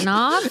soak.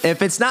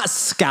 If it's not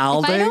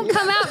scalding, if I don't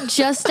come out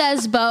just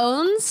as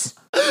bones.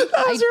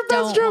 That was your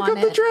best joke of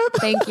the trip.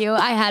 Thank you.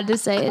 I had to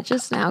say it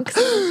just now because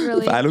it was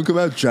really. If I don't come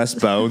out just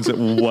bones, it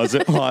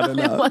wasn't hot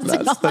enough.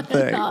 That's the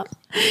thing. Enough.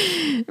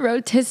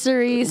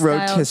 Rotisserie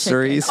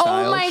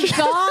style. Oh my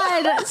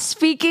God.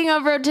 Speaking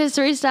of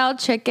rotisserie style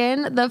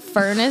chicken, the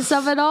furnace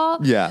of it all.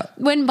 Yeah.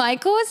 When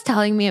Michael was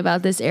telling me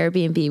about this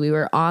Airbnb, we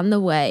were on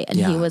the way and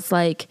he was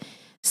like,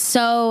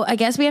 So I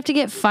guess we have to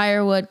get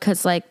firewood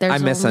because like I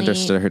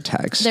misunderstood her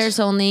text.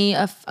 There's only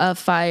a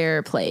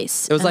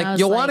fireplace. It was like,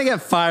 you'll want to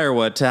get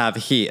firewood to have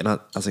heat. And I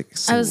was like,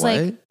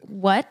 like,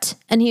 what?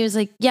 And he was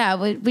like, yeah,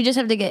 we just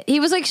have to get, he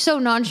was like so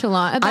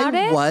nonchalant about it.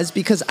 I was,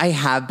 because I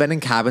have been in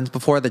cabins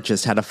before that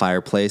just had a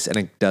fireplace and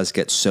it does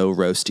get so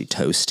roasty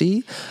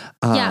toasty.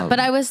 Yeah, but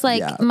I was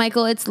like,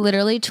 Michael, it's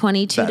literally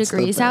 22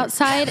 degrees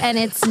outside and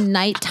it's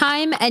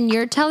nighttime and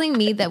you're telling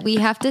me that we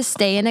have to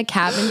stay in a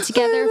cabin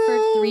together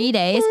for 3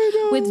 days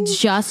with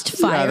just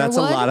firewood? Yeah, that's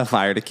a lot of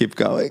fire to keep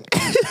going.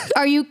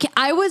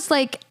 I was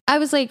like,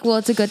 well,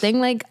 it's a good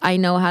thing. Like, I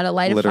know how to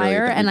light a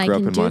fire and I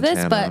can do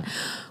this, but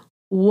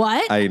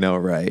what? I know,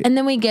 right? And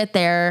then we get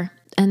there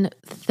and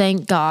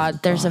thank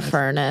God there's a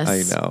furnace.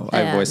 I know.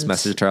 I voice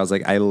messaged her. I was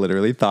like, I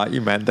literally thought you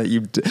meant that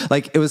you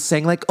like, it was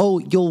saying like, oh,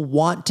 you'll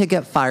want to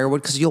get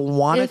firewood because you'll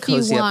want to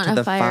cozy up to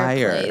the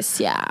fire.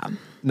 Yeah.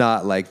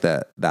 Not like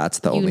that. That's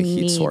the only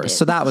heat source.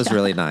 So that was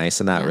really nice.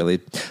 And that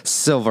really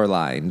silver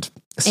lined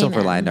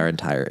our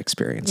entire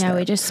experience. Yeah.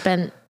 We just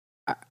spent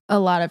a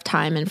lot of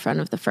time in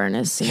front of the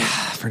furnace. Yeah.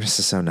 Furnace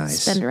is so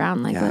nice. Spend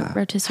around like a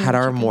rotisserie. Had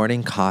our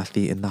morning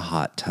coffee in the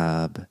hot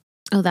tub.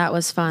 Oh, that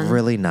was fun.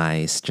 Really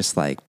nice. Just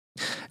like,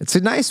 it's a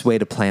nice way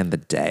to plan the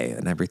day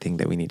and everything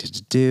that we needed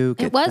to do.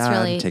 Get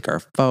done, take our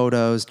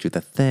photos, do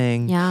the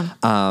thing. Yeah.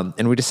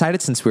 And we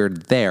decided since we were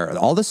there,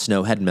 all the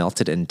snow had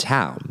melted in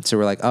town. So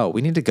we're like, oh,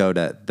 we need to go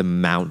to the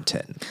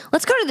mountain.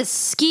 Let's go to the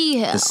ski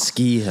hill. The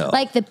ski hill.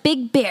 Like the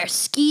Big Bear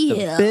ski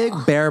hill. Big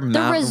Bear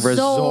Mountain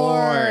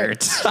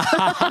Resort.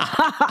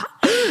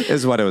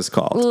 Is what it was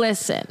called.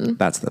 Listen.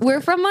 That's the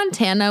We're from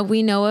Montana.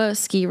 We know a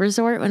ski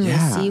resort when we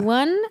see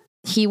one.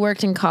 He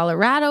worked in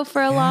Colorado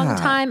for a long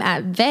time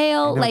at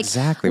Vail. Like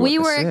exactly we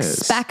were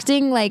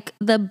expecting like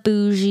the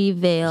bougie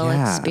Vail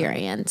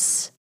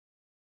experience.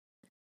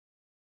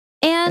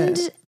 And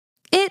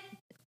it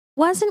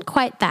wasn't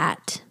quite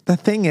that. The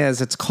thing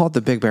is, it's called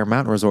the Big Bear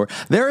Mountain Resort.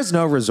 There is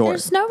no resort.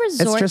 There's no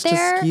resort there. It's just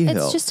a ski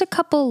hill. It's just a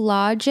couple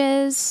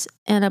lodges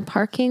and a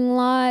parking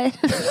lot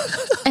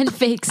and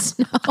fake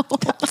snow.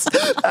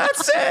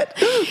 That's it.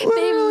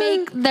 They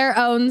make their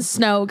own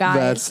snow, guys.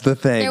 That's the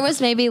thing. There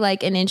was maybe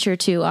like an inch or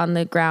two on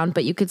the ground,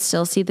 but you could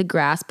still see the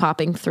grass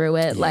popping through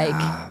it. Like,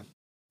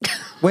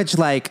 which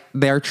like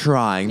they're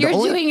trying. You're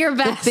doing your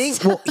best.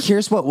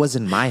 Here's what was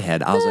in my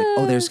head. I was like,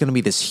 oh, there's going to be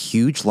this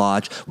huge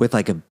lodge with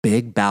like a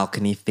big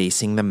balcony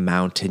facing the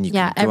mountain. You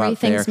can go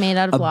everything's out there, made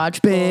out of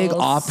lodge big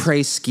pools.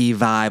 après ski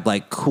vibe,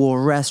 like cool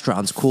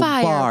restaurants, cool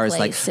bars,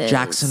 like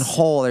Jackson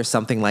Hole or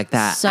something like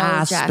that. So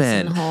Aspen.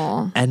 Jackson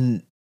Hole.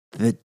 And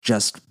it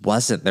just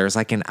wasn't. There's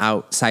like an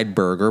outside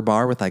burger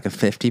bar with like a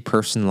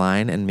 50-person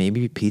line and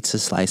maybe pizza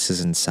slices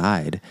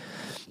inside.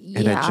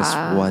 And it just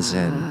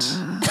wasn't.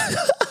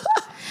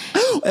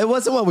 It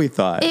wasn't what we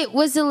thought. It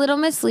was a little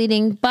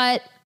misleading,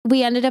 but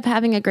we ended up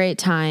having a great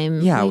time.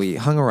 Yeah, we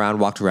hung around,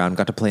 walked around,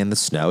 got to play in the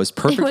snow. It was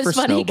perfect for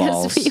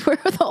snowballs. We were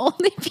the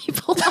only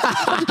people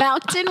on the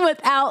mountain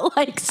without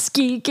like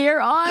ski gear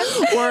on.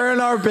 We're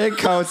in our big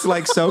coats,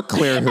 like so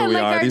clear who we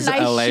are. These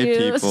nice LA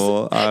shoes.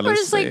 People, honestly. We're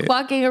just like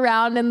walking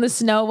around in the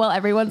snow while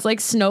everyone's like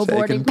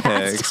snowboarding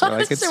past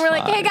us. So we're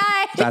like, hey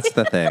guys. That's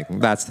the thing.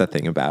 That's the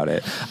thing about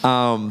it.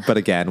 But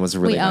again, it was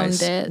really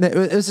nice. Owned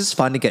it was just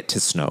fun to get to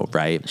snow,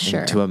 right?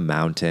 Sure. And to a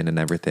mountain and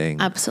everything.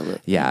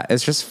 Absolutely. Yeah,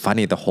 it's just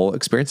funny. The whole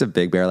experience of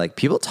Big Bear, like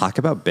people talk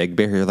about Big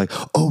Bear, you're like,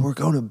 oh, we're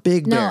going to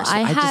Big Bear.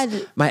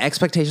 So my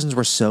expectations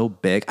were so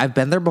big. I've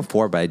been there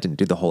before, but I didn't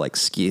do the whole like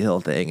ski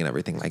hill thing and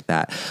everything like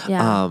that.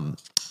 Yeah.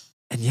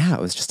 And yeah, it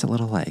was just a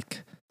little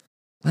like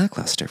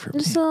lackluster for me.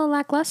 Just a little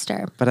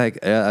lackluster. But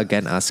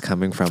again, us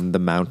coming from the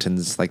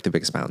mountains, like the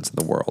biggest mountains in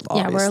the world,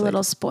 obviously. Yeah, we're a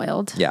little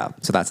spoiled. Yeah,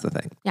 so that's the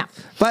thing. Yeah.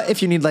 But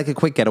if you need like a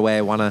quick getaway,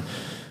 I want to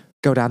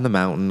go down the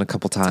mountain a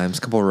couple times,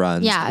 a couple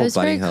runs, yeah, couple it was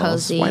bunny very hills.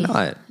 cozy. Why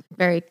not?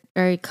 Very,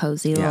 very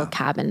cozy little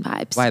cabin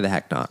vibes. Why the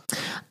heck not?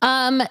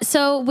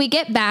 So we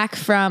get back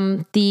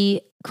from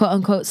the quote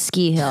unquote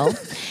ski hill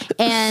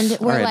and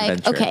we're like,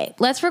 adventure. Okay,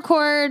 let's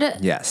record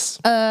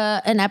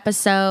an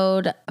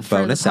episode for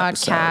bonus the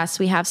podcast. Episode.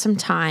 We have some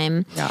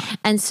time. Yeah.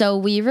 And so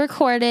we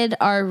recorded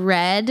our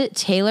Red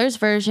Taylor's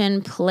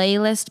version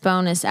playlist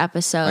bonus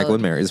episode. Michael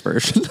and Mary's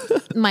version.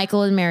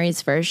 Michael and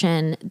Mary's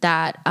version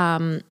that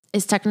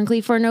is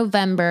technically for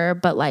November,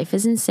 but life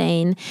is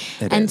insane.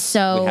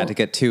 So we had to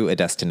get to a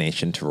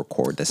destination to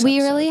record this we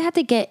episode. Really had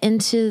to get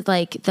into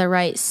like the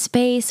right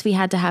space. We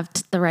had to have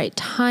the right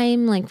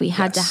time. Like we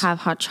had to have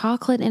hot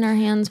chocolate in our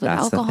hands with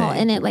alcohol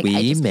in it. Like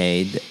Mary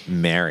made.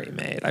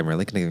 I'm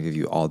really going to give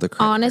you all the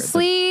credit.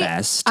 Honestly, the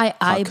best I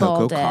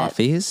eyeballed cocoa it.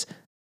 Coffees.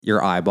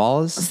 Your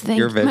eyeballs,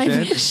 your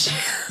vision,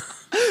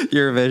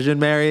 your vision,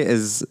 Mary,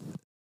 is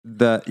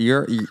the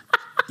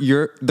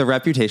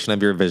reputation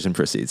of your vision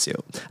precedes you.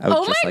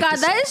 Oh my God,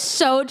 that is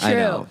so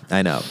true.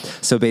 I know.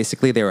 So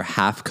basically they were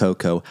half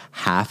cocoa,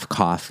 half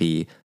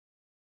coffee,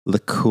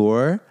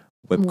 liqueur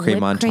whipped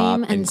cream on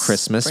top, and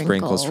Christmas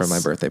sprinkles for my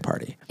birthday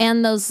party.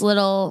 And those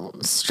little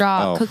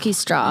cookie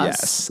straws.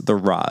 Yes, the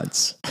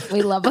rods.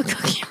 We love a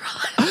cookie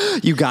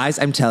rod. You guys,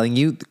 I'm telling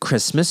you,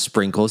 Christmas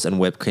sprinkles and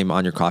whipped cream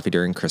on your coffee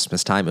during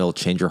Christmas time, it'll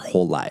change your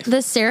whole life. The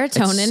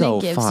serotonin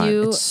it gives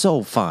you. It's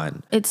so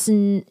fun. It's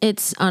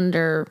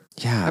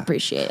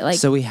underappreciated. Like,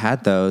 so we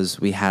had those.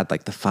 We had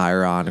like the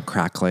fire on and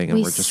crackling,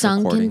 and we're just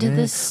recording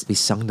it. We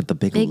sung into the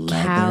big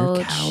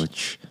leather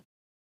couch.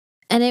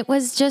 And it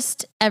was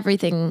just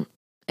everything.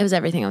 It was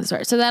everything of the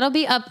sort. So that'll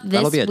be up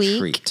this week. That'll be a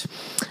treat.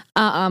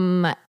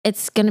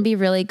 It's going to be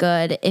really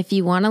good. If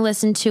you want to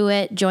listen to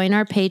it, join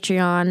our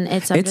Patreon.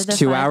 It's under the $5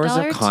 2 hours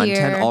of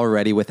content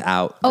already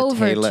without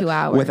over 2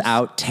 hours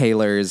without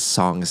Taylor's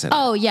songs in it.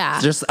 Oh yeah,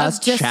 just us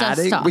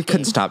chatting. We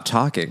couldn't stop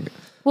talking.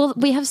 Well,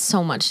 we have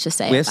so much to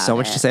say. We have so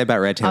much to say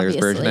about Red Taylor's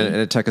version, and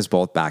it took us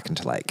both back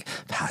into like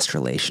past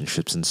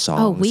relationships and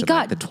songs. Oh, we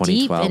got the 2012.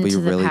 Deep into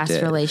we really the past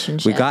did.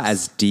 Relationships. We got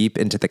as deep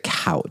into the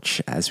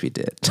couch as we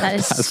did. That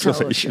is past so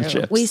relationships.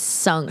 True. We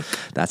sunk.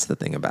 That's the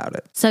thing about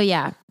it. So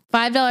yeah,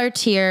 $5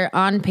 tier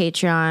on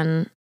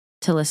Patreon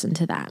to listen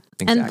to that.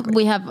 Exactly. And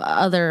we have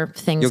other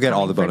things. You'll get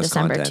all the bonus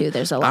December content too.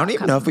 There's a lot. I don't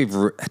even know if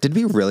did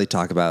we really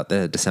talk about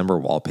the December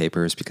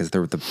wallpapers because they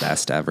were the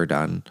best ever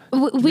done.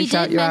 We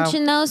did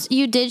mention those.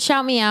 You did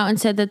shout me out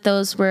and said that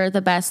those were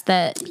the best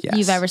that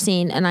you've ever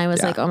seen, and I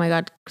was like, oh my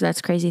God,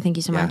 that's crazy. Thank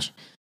you so much.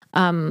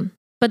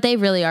 But they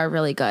really are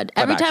really good.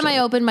 Every time I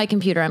open my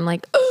computer, I'm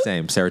like,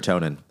 same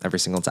serotonin every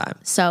single time.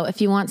 So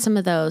if you want some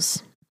of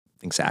those,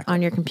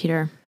 on your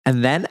computer,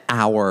 and then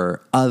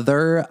our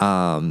other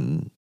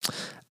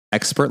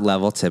expert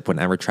level tip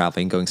whenever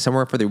traveling, going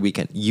somewhere for the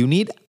weekend, you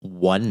need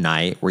one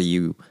night where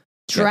you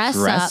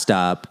dressed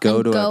up,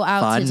 go to a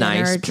fun,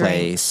 nice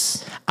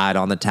place out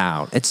on the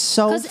town. It's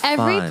so fun. Because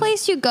every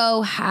place you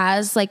go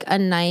has like a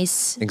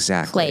nice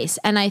place.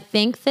 And I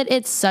think that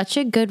it's such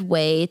a good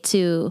way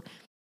to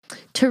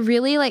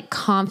really like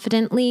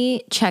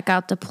confidently check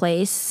out the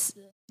place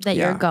that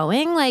you're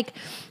going. Like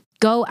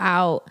go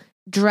out,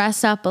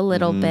 dress up a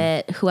little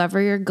bit, whoever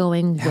you're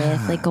going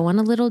with, like go on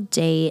a little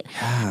date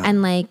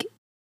and like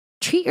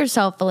treat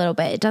yourself a little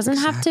bit. It doesn't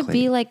have to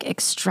be like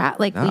extra,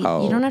 like you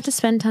don't have to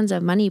spend tons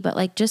of money, but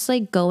like just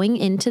like going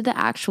into the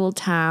actual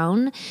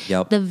town,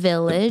 the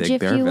village,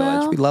 if you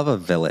will. We love a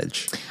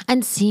village.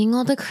 And seeing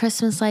all the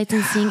Christmas lights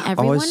and seeing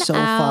everyone out. Oh, it's so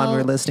fun. We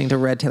were listening to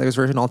Red Taylor's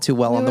version All Too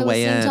Well on the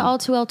way in. We were listening to All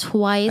Too Well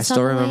twice. I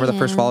still remember the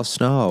first fall of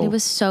snow. It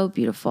was so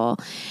beautiful.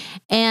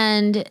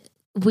 And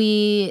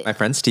my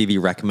friend Stevie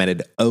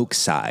recommended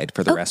Oakside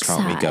for the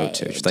restaurant we go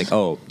to. She's like,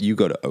 oh, you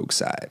go to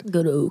Oakside.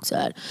 Go to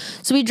Oakside.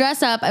 So we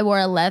dress up. I wore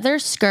a leather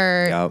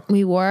skirt. Yep.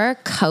 We wore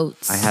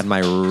coats. I had my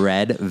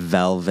red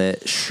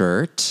velvet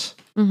shirt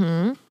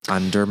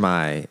under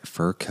my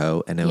fur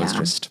coat, and it was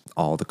just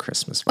all the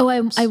Christmas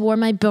vibes. I wore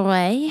my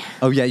beret.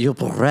 Oh, yeah, your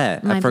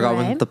beret. I forgot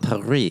when the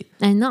Paris.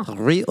 I know.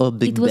 Paris or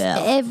Big Bell. It was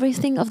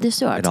everything of the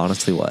sort. It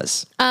honestly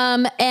was.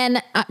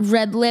 And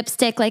red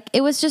lipstick. Like,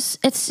 it's just,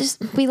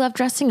 we love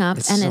dressing up.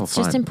 It's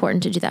just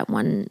important to do that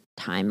one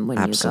time when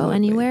you go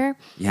anywhere.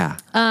 Yeah.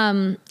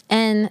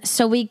 And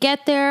so we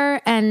get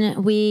there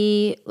and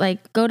we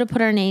like go to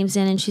put our names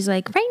in, and she's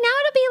like, right now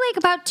it'll be like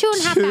about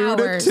 2.5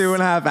 hours.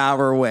 2.5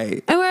 hour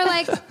wait. And we're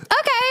like,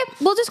 okay,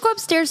 we'll just go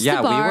upstairs to the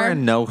bar. Yeah, we were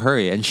in no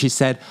hurry. And she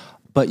said,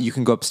 but you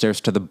can go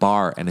upstairs to the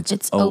bar and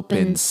it's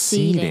open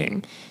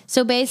seating.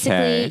 So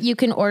basically, you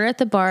can order at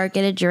the bar,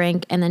 get a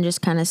drink, and then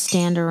just kind of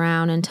stand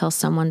around until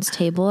someone's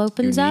table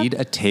opens up. You need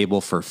a table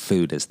for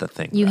food is the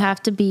thing. You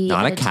have to be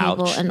not at a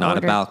couch, not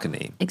a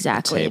balcony.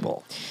 Exactly. A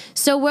table.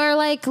 So we're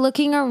like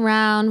looking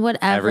around,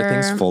 whatever.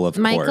 Everything's full, of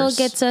Michael course.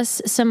 gets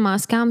us some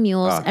Moscow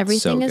mules.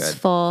 Everything is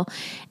full.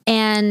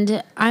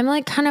 And I'm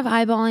like kind of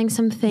eyeballing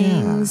some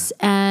things.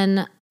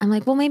 And I'm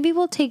like, well, maybe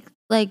we'll take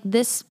like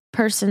this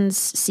person's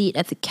seat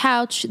at the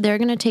couch. They're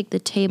going to take the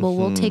table.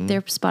 We'll take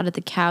their spot at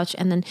the couch,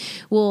 and then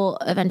we'll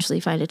eventually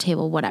find a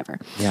table, whatever.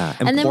 Yeah.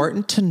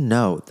 Important to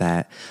note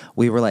that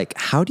we were like,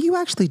 how do you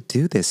actually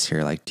do this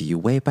here? Like, do you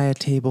wait by a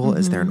table?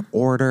 Is there an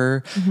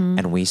order?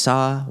 And we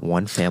saw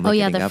one family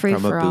getting up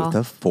from a booth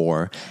of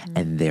 4,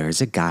 and there's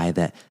a guy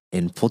that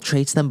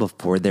infiltrates them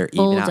before they're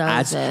even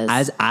out.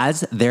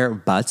 As their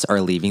butts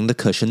are leaving the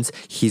cushions,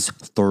 he's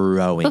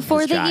throwing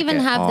before they even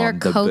have their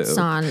coats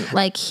on.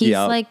 Like he's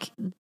like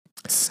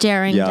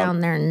staring down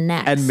their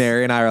necks. And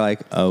Mary and I are like,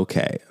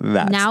 okay,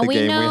 that's the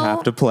game we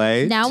have to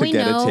play to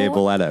get a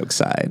table at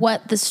Oakside.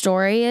 What the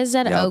story is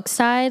at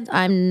Oakside,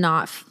 I'm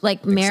not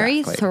like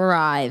Mary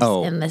thrives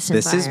in this environment.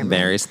 This is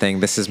Mary's thing.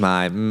 This is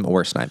my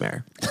worst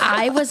nightmare.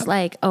 I was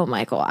like, oh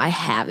Michael, I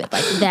have it.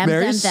 Like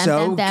Mary's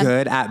so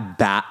good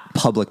at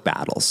public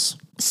battles.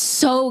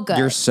 So good.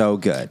 You're so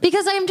good.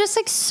 Because I'm just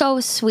like so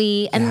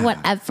sweet and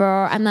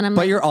whatever. And then I'm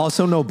but you're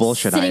also no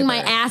bullshit sitting either. my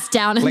ass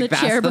down in the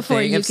chair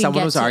before you can get to it. If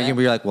someone was arguing,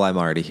 you're like, well, I'm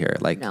already here.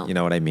 Like, you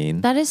know what I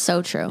mean? That is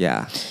so true.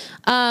 Yeah.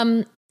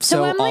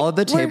 So all of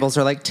the tables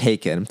are like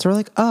taken. So we're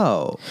like,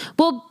 oh.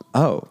 Well.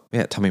 Oh,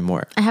 yeah. Tell me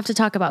more. I have to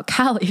talk about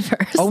Callie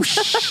first. Oh,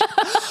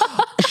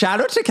 Shout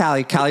out to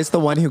Callie. Callie's the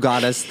one who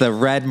got us the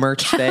red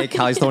merch today.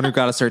 Callie's the one who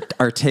got us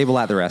our table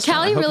at the restaurant.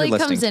 Callie really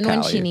comes in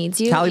when she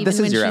needs you. Callie, even this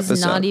is when your she's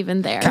episode. not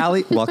even there.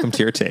 Callie, welcome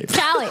to your tape.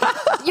 Callie,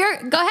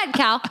 go ahead,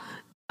 Cal.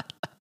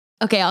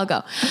 Okay, I'll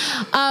go.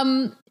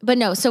 But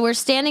no, so we're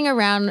standing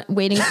around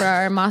waiting for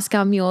our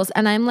Moscow mules,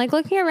 and I'm like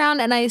looking around,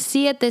 and I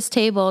see at this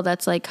table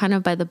that's like kind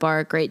of by the bar,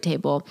 a great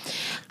table,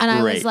 and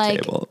I was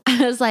like,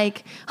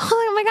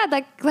 oh my God,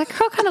 that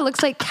girl kind of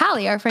looks like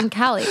Callie, our friend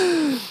Callie.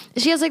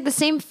 She has like the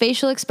same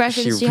facial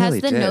expressions. She really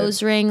has the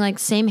nose ring, like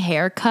same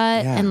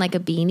haircut, and like a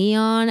beanie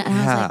on, and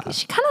I was like,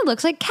 she kind of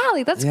looks like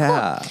Callie. That's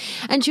cool.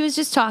 And she was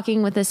just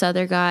talking with this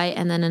other guy,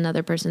 and then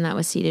another person that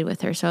was seated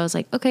with her. So I was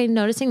like, okay,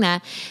 noticing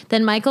that.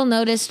 Then Michael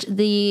noticed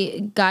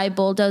the guy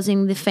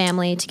bulldozing the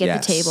family to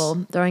get the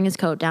table, throwing his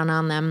coat down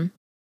on them.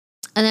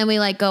 And then we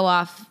like go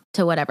off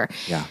to whatever.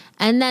 Yeah.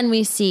 And then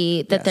we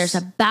see that there's a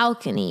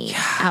balcony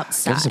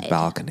outside. There's a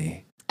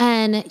balcony.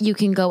 And you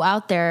can go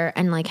out there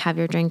and like have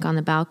your drink on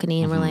the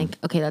balcony. And we're like,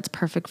 okay, that's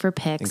perfect for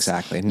pics.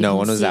 Exactly. No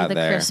one was out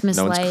there. Christmas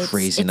no one's lights.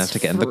 crazy enough to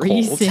get in the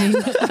cold.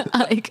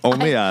 Like,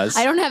 Only us.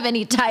 I don't have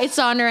any tights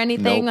on or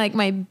anything. Like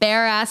my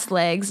bare ass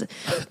legs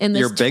in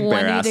this Your big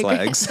bare ass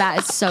legs. That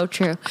is so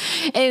true.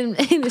 In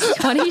this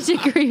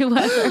 20-degree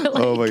weather. Like,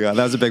 oh my God.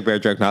 That was a big bear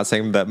joke. Not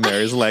saying that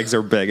Mary's legs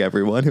are big,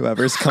 everyone.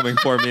 Whoever's coming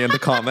for me in the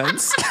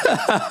comments.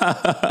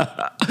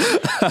 I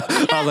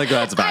was like,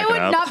 that's back I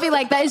would not be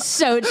like, that is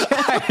so true.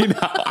 I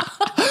know.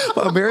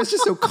 Well, Mary's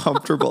just so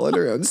comfortable in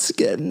her own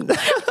skin.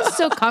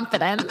 So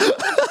confident.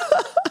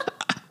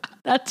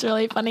 That's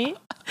really funny.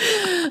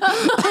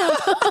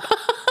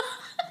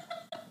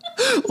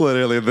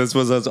 Literally, this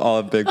was us all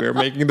at Big Bear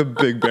making the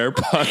Big Bear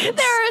puns.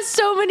 There are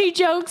so many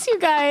jokes, you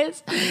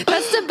guys.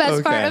 That's the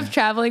best part of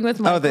traveling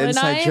with Michael the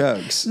inside and I.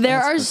 jokes.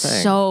 There are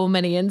so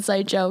many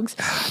inside jokes.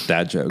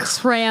 Dad jokes.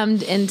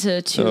 Crammed into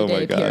a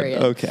 2-day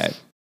period. Okay.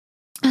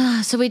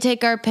 So we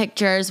take our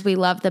pictures. We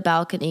love the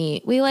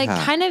balcony. We like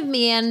kind of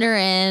meander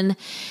in.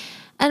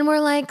 And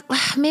we're like,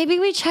 maybe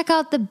we check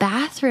out the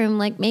bathroom.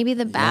 Like maybe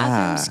the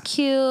bathroom's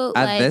cute.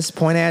 At this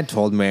point, I had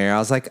told Mary, I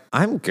was like,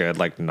 I'm good,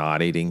 like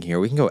not eating here.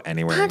 We can go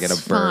anywhere and get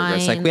a burger.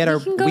 It's like we had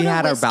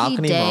our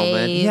balcony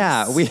moment.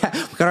 Yeah, we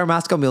got our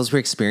Moscow meals. We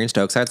experienced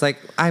Oaks. I was like,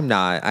 I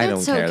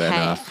don't care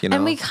enough. You know,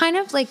 and we kind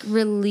of like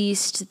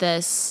released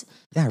this.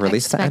 Yeah,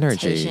 release the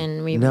energy.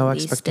 No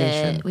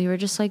expectation. We were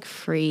just like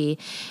free.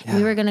 Yeah.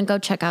 We were going to go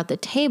check out the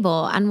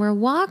table, and we're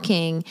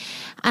walking,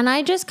 and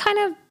I just kind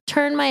of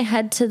turn my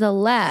head to the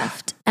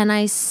left, and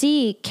I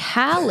see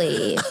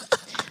Callie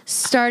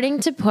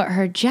starting to put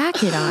her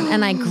jacket on,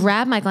 and I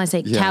grab Michael and I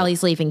say,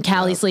 Callie's leaving,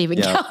 Callie's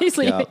leaving, Callie's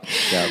leaving.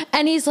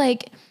 And he's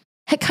like,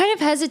 kind of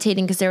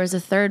hesitating because there was a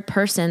third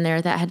person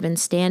there that had been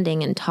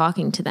standing and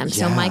talking to them.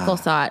 So Michael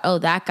thought, oh,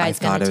 that guy's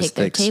going to take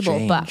their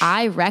table. But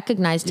I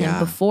recognized him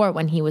before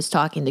when he was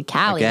talking to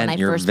Callie. Again, when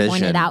I first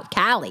pointed out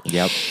Callie.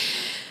 Yep.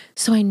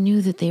 So I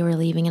knew that they were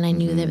leaving, and I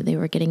knew that they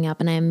were getting up,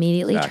 and I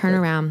immediately turn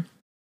around.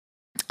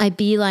 I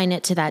beeline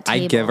it to that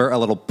table. I give her a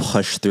little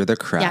push through the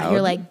crowd. Yeah,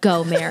 you're like,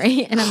 go,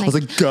 Mary. And I'm like, I was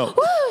like, go.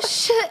 Woo,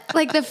 shit.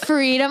 Like the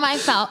freedom I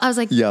felt. I was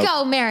like,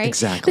 go, Mary.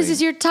 Exactly. This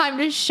is your time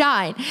to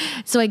shine.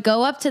 So I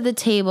go up to the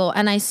table,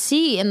 and I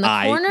see in the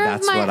corner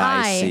of my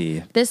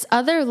eye this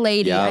other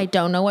lady. I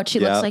don't know what she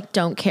looks like.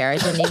 Don't care. I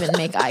didn't even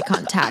make eye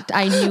contact.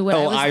 I knew what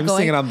I was I'm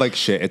going. I'm like,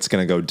 shit, it's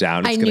going to go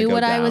down. I knew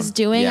what I was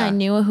doing. I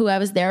knew who I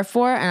was there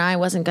for, and I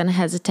wasn't going to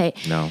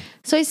hesitate. No.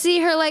 So I see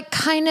her like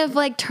kind of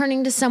like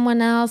turning to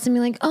someone else and be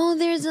like, oh,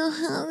 there's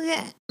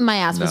my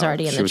ass was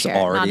already in the chair. She was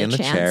already in the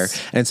chair.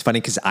 And it's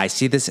funny because I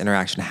see this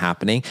interaction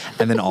happening.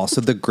 And then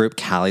also the group,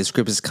 Callie's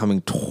group, is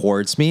coming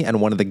towards me. And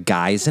one of the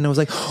guys in it was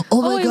like,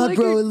 oh my God,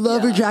 bro, I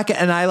love your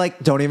jacket. And I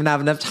like don't even have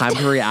enough time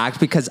to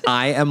react because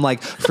I am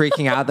like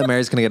freaking out that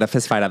Mary's going to get a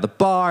fist fight at the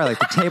bar, like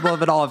the table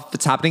of it all, if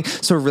it's happening.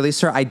 So really,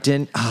 sir, I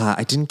didn't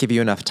give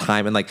you enough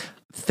time. And like,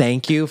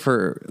 thank you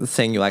for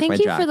saying you like my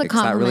jacket. Thank you for the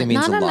compliment. That really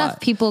means Not a lot. enough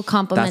people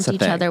compliment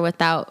each other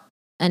without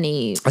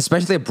any...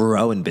 Especially a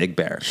bro in Big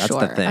Bear. That's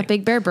the thing. A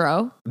Big Bear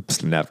bro?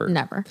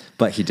 Never.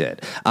 But he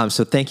did.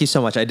 So thank you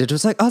so much. I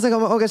was like, oh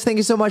my gosh, thank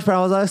you so much. But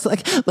I was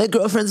like, my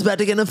girlfriend's about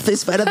to get in a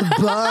fist fight at the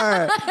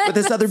bar with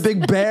this other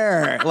big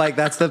bear. Like,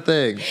 that's the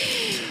thing.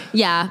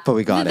 Yeah. But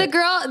we got it.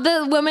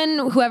 The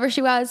woman, whoever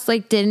she was,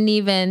 like didn't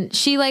even,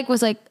 she like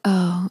was like,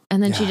 oh.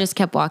 And then she just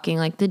kept walking,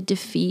 like the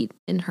defeat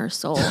in her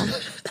soul.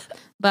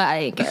 But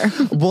I didn't care.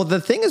 Well, the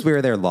thing is we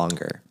were there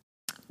longer.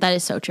 That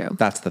is so true.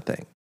 That's the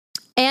thing.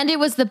 And it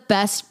was the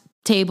best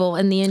table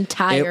in the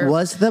entire... It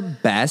was the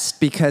best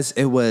because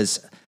it was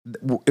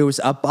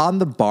up on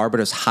the bar, but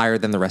it was higher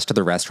than the rest of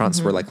the restaurants.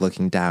 Mm-hmm. We're like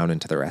looking down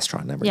into the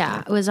restaurant and everything.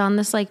 Yeah, it was on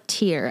this like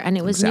tier, and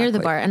it was near the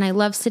bar. And I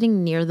love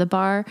sitting near the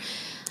bar.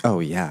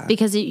 Oh, yeah.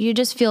 Because you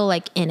just feel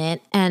like in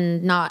it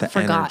and not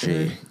forgotten.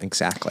 Energy.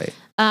 Exactly.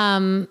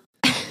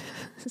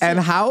 And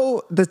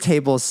how the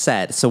table's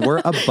set. So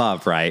we're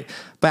above, right?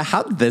 But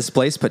how this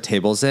place put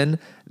tables in,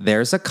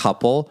 there's a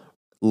couple,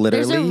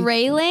 literally. There's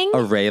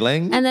a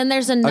railing. And then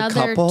there's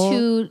another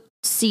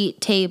 2-seat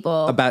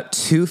table. About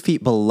 2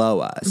 feet below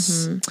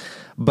us.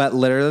 Mm-hmm. but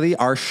literally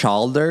our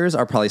shoulders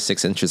are probably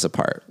 6 inches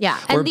apart. Yeah.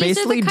 We're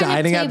basically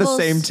dining at the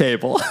same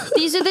table.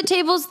 These are the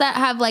tables that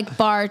have like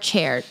bar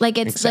chairs. Like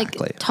it's like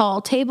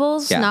tall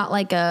tables, not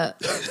like a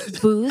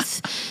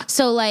booth.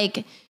 So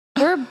like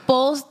we're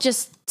both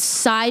just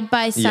side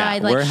by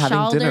side, like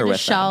shoulder to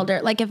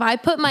shoulder. Like if I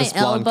put my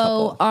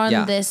elbow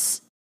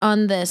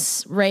on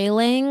this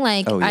railing,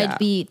 like I'd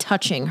be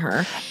touching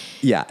her.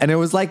 Yeah. And it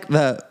was like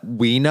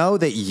we know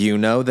that you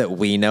know that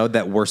we know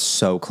that we're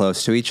so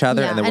close to each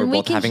other and then we're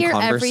both having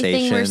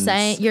conversations.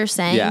 Everything you're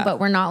saying, but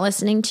we're not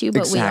listening to you,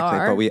 but we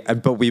are.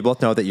 But we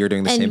both know that you're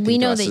doing the same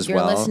thing to us as well. And we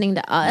know that you're listening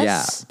to us.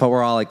 Yeah. But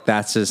we're all like,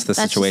 that's just the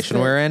situation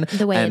we're in.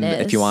 The way it is.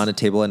 And if you want a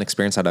table and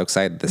experience out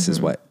outside, this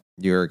is what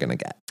you're going to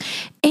get.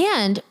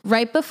 And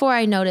right before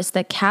I noticed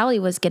that Callie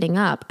was getting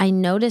up, I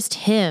noticed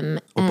him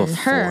and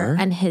her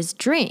and his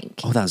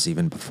drink. Oh, that was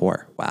even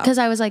before. Wow. Because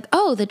I was like,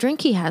 oh, the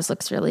drink he has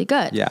looks really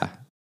good. Yeah.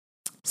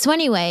 So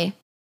anyway,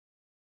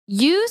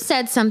 you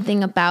said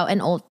something about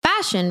an old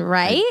fashioned,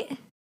 right?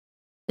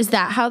 Is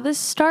that how this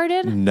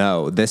started?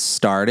 No, this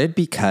started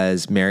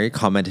because Mary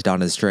commented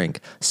on his drink.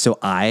 So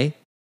I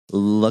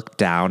look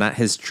down at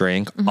his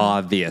drink,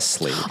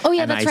 obviously. Oh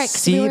yeah, that's right. I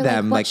see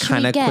them like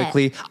kind of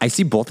quickly. I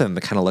see both of them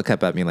that kind of look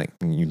up at me like,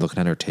 you looking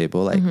at her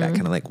table, like that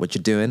kind of like, what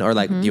you doing? Or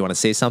like, do you want to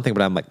say something?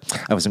 But I'm like,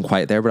 I wasn't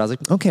quite there, but I was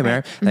like, okay,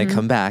 Mary. And I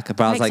come back.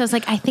 But I was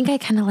like, I think I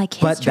kind of like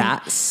his drink.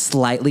 That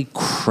slightly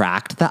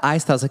cracked the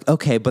ice. I was like,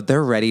 okay, but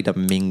they're ready to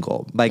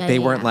mingle. Like they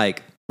weren't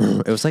like,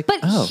 it was like,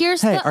 but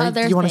here's the other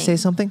thing. Do you want to say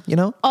something? You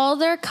know? All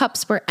their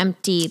cups were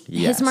empty.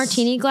 Yes. His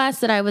martini glass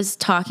that I was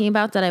talking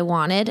about that I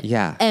wanted,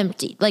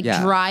 empty, like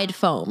dried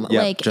foam.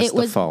 Yep, like it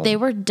was, they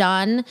were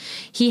done.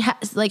 She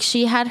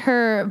had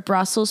her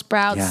Brussels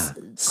sprouts,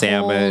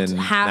 salmon,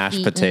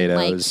 mashed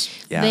potatoes.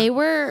 Like, they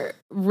were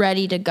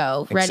ready to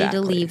go, ready to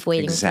leave,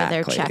 waiting for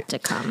their check to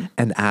come.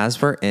 And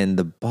as we're in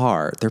the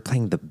bar, they're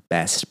playing the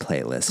best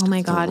playlist. Oh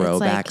my God, it's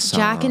like songs.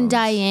 Jack and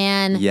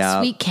Diane,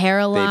 Sweet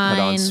Caroline.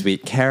 They put on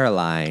Sweet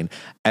Caroline,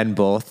 and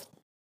both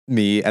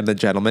me and the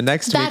gentleman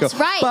next to me go,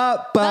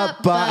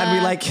 and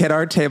we like hit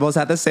our tables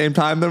at the same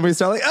time. Then we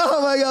start like,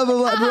 oh my God, blah,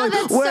 blah. We're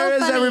like, where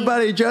is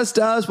everybody? Just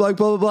us. We're like,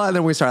 blah, blah, blah. And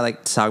then we start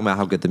like talking about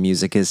how good the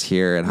music is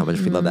here and how much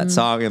we love that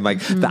song. And like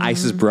the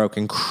ice is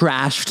broken,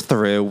 crashed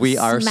through. We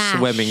are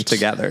swimming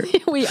together.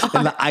 We are.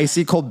 In the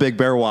icy cold Big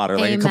Bear water,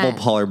 like a couple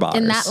polar bars.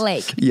 In that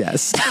lake.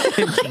 Yes.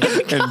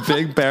 in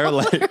Big Bear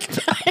Lake.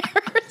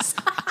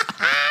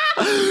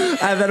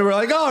 And then we're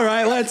like, all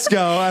right, let's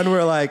go. And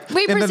we're like,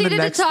 we proceeded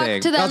to talk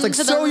to them. I was like,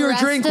 so your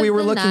drink? We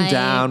were looking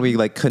down. We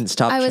like couldn't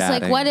stop chatting. I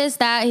was like, what is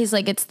that? He's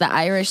like, it's the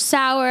Irish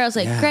sour. I was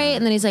like, great.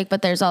 And then he's like,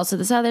 but there's also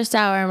this other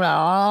sour. And blah,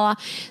 blah,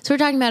 blah. So we're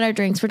talking about our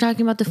drinks. We're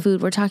talking about the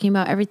food. We're talking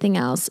about everything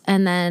else.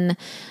 And then,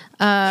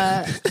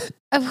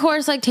 of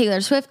course, like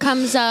Taylor Swift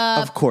comes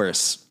up. Of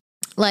course.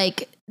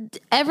 Like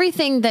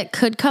everything that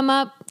could come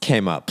up.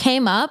 Came up.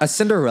 A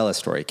Cinderella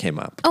story came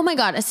up. Oh my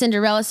God. A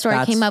Cinderella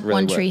story came up. Really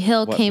One Tree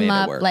Hill came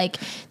up. Like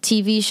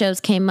TV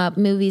shows came up.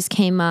 Movies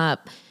came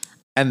up.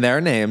 And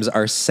their names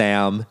are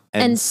Sam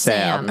and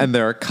Sam. And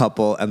they're a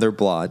couple and they're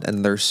blonde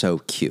and they're so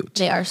cute.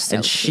 They are so cute.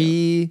 And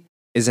she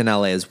is in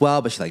LA as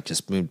well, but she like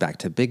just moved back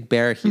to Big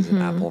Bear. He's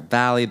in Apple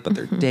Valley, but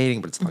they're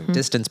dating, but it's long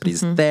distance, but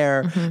he's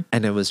there.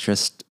 And it was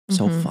just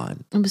so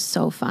fun. It was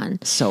so fun.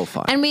 So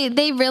fun. And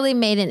they really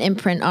made an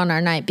imprint on our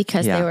night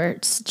because they were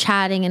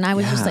chatting and I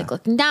was just like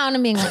looking down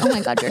and being like, oh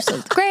my God, you're so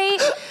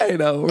great. I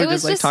know. We're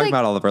just like talking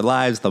about all of our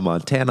lives, the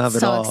Montana of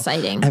it all. So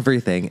exciting.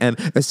 Everything. And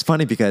it's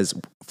funny because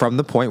from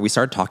the point we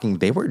started talking,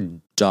 they were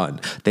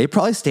done. They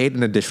probably stayed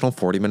an additional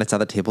 40 minutes at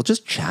the table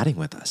just chatting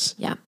with us.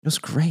 Yeah. It was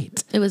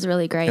great. It was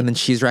really great. And then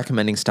she's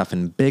recommending stuff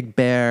in Big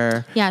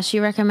Bear. Yeah, she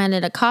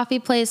recommended a coffee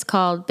place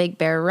called Big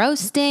Bear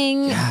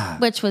Roasting,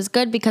 which was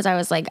good because I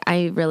was like,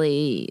 I really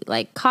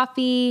like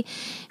coffee.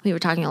 We were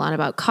talking a lot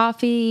about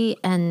coffee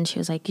and she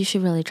was like, you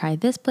should really try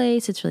this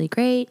place. It's really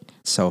great.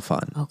 So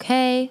fun.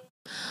 Okay.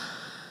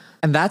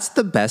 And that's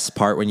the best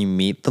part when you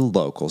meet the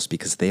locals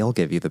because they'll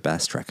give you the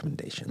best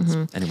recommendations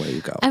anywhere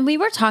you go. And we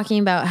were talking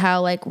about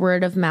how like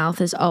word of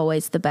mouth is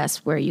always the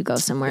best where you go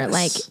somewhere. Yes.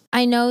 Like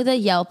I know that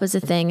Yelp is a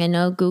thing. I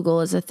know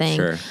Google is a thing.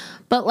 Sure.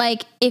 But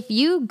like if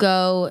you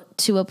go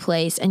to a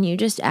place and you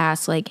just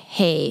ask like,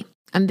 hey,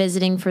 I'm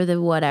visiting for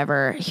the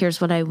whatever,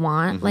 here's what I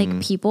want.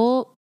 Like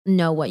people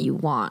know what you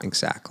want.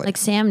 Exactly. Like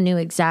Sam knew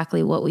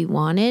exactly what we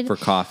wanted. For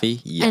coffee,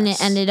 yes. And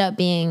it ended up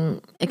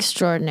being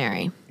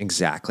extraordinary.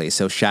 Exactly.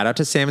 So shout out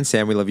to Sam and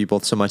Sam. We love you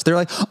both so much. They're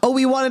like, oh,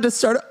 we wanted to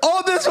start.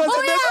 Oh, this one's.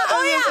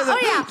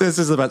 This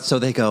is about. So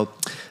they go,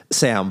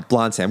 Sam,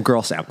 blonde Sam,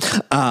 girl Sam,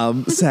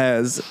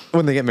 says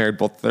when they get married,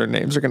 both their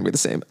names are going to be the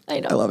same.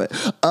 I know. I love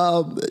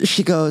it.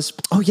 She goes,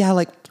 oh yeah,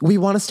 like we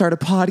want to start a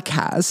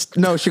podcast.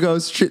 No, she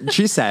goes,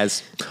 she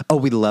says, oh,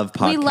 we love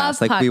podcasts. We love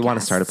podcasts. We want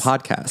to start a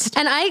podcast.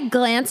 And I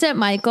glance at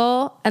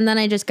Michael and then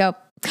I just go,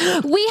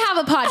 we have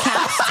a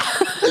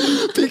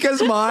podcast.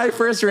 Because my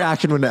first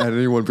reaction when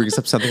anyone brings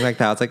up something like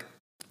that, it's like,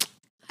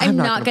 I'm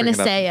not going to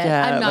say it.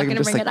 I'm not going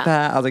to bring it up.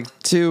 That. I was like,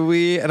 do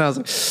we? And I was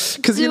like,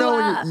 because you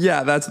know,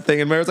 that's the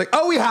thing. And Mary was like,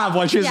 oh, we have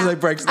one. She was like,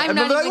 breaks. I'm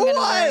not even like,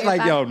 what?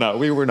 Like, no,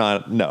 we were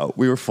not. No,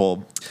 we were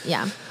full.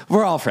 Yeah.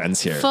 We're all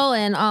friends here. Full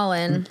in, all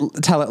in.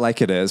 Tell it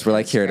like it is. We're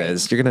like, here it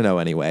is. You're going to know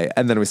anyway.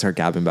 And then we start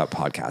gabbing about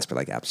podcasts. We're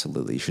like,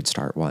 absolutely, you should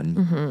start one.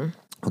 Mm-hmm.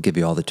 We'll give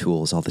you all the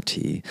tools, all the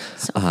tea.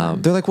 So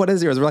they're like, what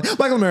is yours? We're like,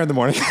 Michael and Mary in the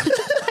morning.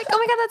 Oh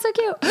my God, that's so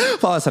cute.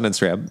 Follow us on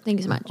Instagram. Thank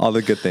you so much. All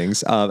the good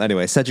things.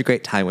 Anyway, such a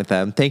great time with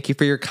them. Thank you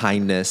for your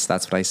kindness.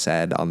 That's what I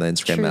said on the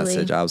Instagram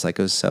message. I was like,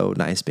 it was so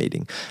nice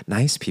meeting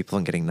nice people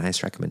and getting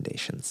nice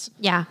recommendations.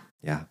 Yeah.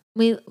 Yeah.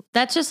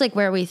 That's just like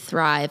where we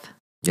thrive.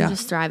 We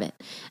just thrive it.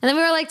 And then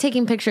we were like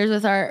taking pictures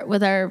with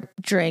our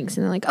drinks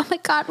and they're like, oh my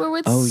God, we're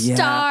with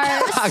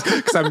stars.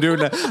 Because I'm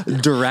doing a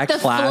direct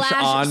flash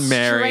on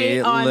Mary,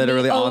 on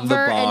literally on the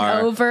bar.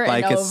 And over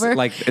like and it's over.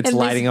 Like it's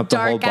lighting up the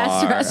whole bar.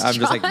 I'm just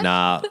like,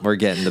 nah, we're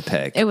getting the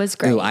pick. It was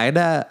great. Ooh, I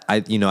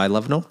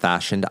love an old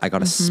fashioned. I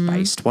got a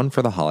spiced one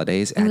for the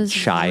holidays and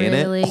chai in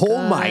it.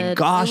 Oh my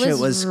gosh, it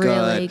was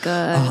really good.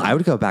 good. Oh, I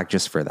would go back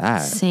just for that.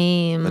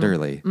 Same.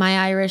 Literally. My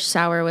Irish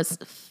sour was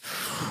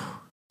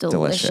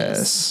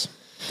delicious.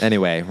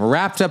 Anyway,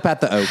 wrapped up at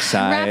the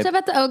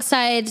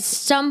Oakside.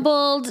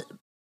 Stumbled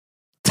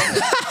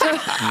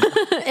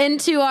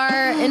into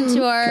our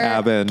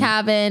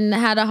cabin,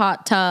 had a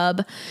hot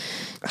tub,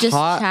 just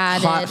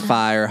chatted. Hot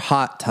fire,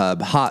 hot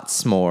tub, hot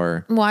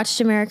s'more.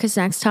 Watched America's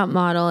Next Top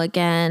Model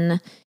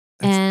again.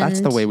 That's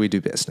the way we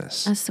do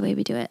business. That's the way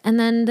we do it. And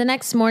then the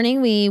next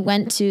morning we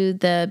went to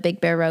the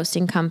Big Bear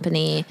Roasting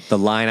Company. The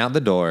line out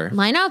the door.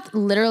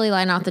 Literally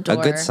line out the door.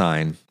 A good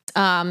sign.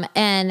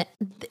 And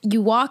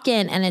you walk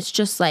in and it's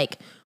just like,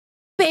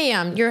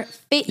 bam, you're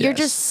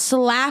just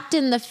slapped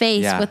in the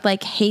face with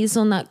like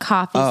hazelnut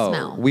coffee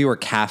smell. We were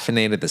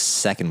caffeinated the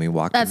second we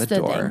walked in the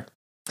door.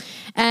 Thing.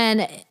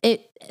 And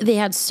they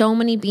had so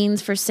many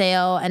beans for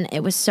sale and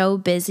it was so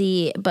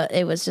busy, but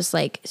it was just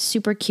like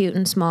super cute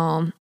and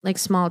small, like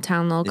small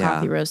town little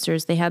coffee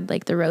roasters. They had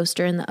like the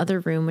roaster in the other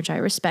room, which I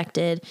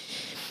respected.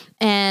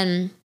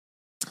 And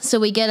so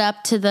we get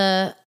up to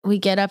the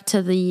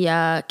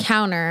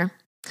counter.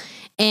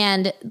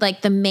 And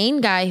like the main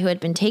guy who had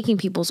been taking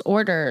people's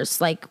orders,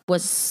 like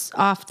was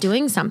off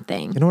doing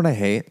something. You know what I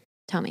hate?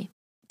 Tell me.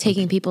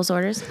 Taking people's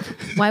orders?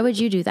 Why would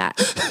you do that?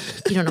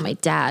 You don't know my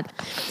dad.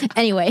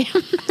 Anyway.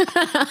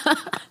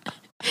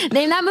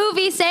 Name that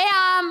movie,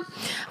 Sam.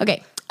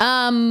 Okay.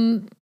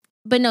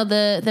 But no,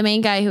 the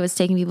main guy who was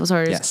taking people's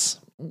orders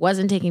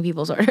wasn't taking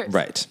people's orders.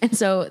 Right. And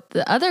so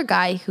the other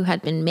guy who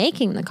had been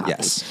making the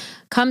coffee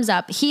comes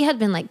up. He had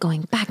been like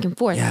going back and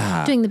forth,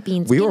 doing the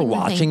beans. We were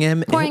watching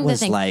him. It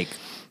was like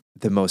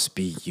the most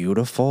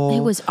beautiful.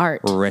 It was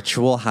art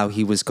ritual. How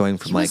he was going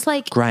from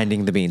like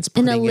grinding the beans,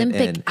 putting an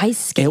Olympic it in. ice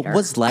skater. It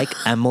was like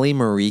Emily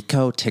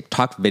Mariko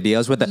TikTok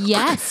videos with it.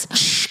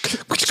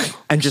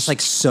 And just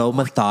like so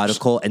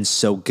methodical and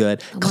so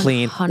good,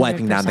 clean, 100%.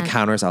 Wiping down the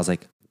counters. I was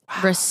like,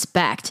 wow.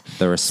 Respect.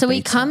 The respect. So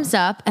he comes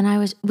up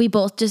and we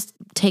both just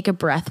take a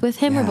breath with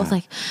him. We're both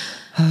like,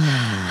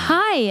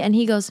 hi. And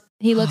he looks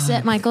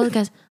at Michael and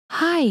goes,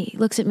 hi. He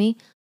looks at me.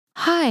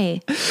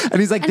 Hi.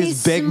 And he's like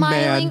this big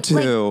smiling, man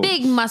too. Like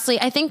big muscly.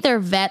 I think they're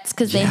vets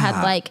because they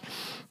had like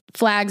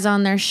flags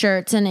on their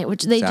shirts and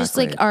they just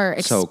like are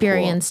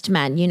experienced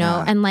men, you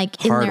know, and like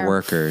hard in their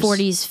workers.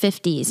 40s,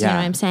 50s, you know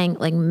what I'm saying?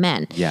 Like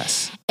men.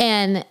 Yes.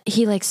 And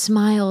he like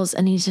smiles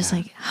and he's just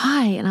like,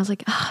 hi. And I was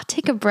like,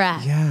 take a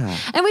breath. Yeah.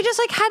 And we just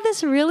like had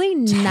this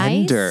really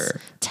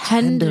tender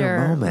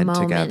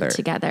moment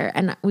together.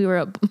 And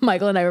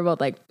Michael and I were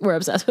both like, we're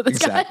obsessed with this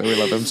guy. We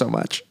love him so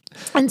much.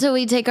 And so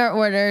we take our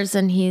orders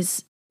and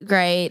he's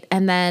great.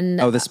 And then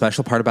the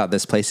special part about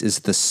this place is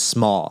the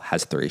small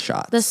has 3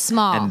 shots. The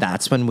small. And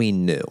that's when we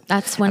knew.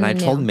 And I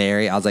told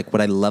Mary, I was like,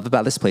 what I love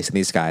about this place and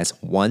these guys,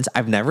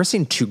 I've never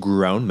seen 2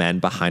 grown men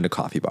behind a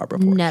coffee bar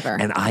before. Never.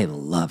 And I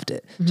loved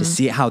it. To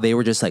see how they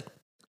were just like,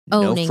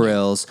 owning no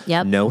frills,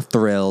 Yep. no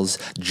thrills,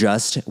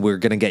 just we're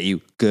going to get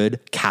you good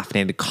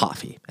caffeinated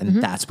coffee.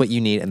 And that's what you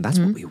need. And that's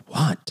what we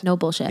want. No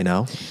bullshit. You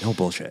know? No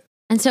bullshit.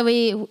 And so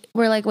we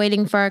were like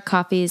waiting for our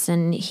coffees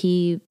and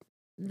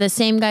the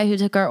same guy who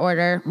took our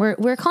order,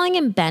 we're calling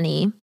him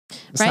Benny.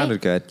 Right?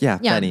 Sounded good. Yeah,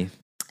 Benny.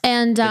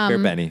 And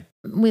Benny.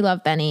 We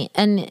love Benny.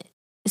 And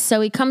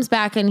so he comes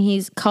back and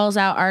he calls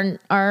out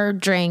our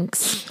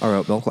drinks. Our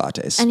oat milk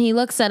lattes. And he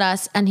looks at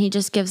us and he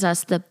just gives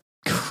us the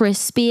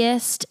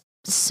crispiest,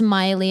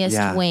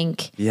 smiliest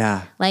wink.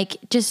 Yeah. Like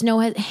just know,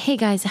 hey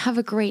guys, have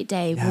a great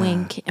day. Yeah.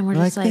 Wink. And we're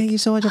just like, thank you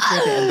so much. Have a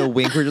great day. And the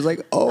wink, we're just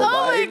like, oh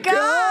my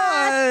God.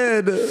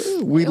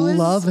 We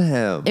love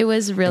him. It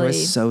was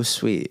so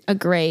sweet. A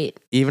great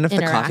Even if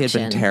the coffee had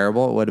been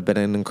terrible, it would have been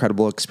an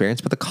incredible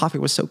experience. But the coffee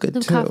was so good too.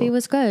 The coffee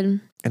was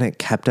good. And it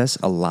kept us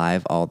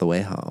alive all the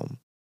way home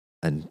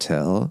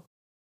until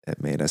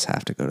it made us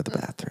have to go to the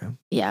bathroom.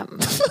 Yeah.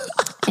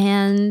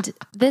 And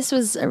this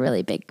was a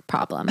really big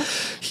problem.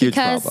 Huge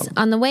because problem.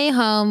 On the way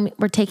home,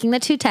 we're taking the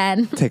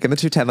 210. Taking the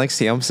 210 like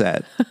Siam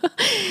said.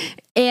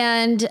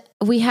 And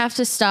we have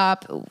to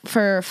stop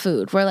for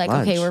food. We're like,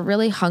 Lunch. Okay, we're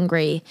really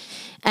hungry.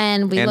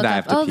 And we look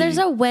up, there's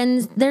a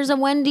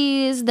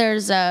Wendy's,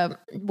 there's a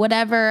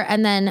whatever.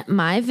 And then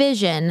my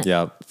vision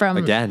from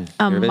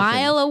a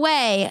mile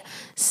away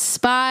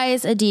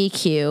spies a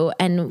DQ.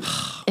 And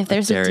if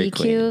there's a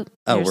DQ,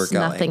 there's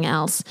nothing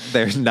else.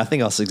 There's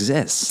nothing else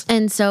exists.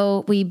 And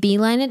so we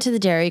beeline it to the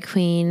Dairy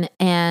Queen,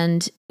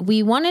 and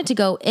we wanted to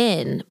go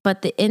in,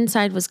 but the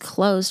inside was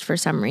closed for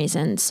some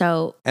reason.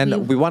 So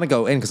we want to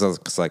go in because I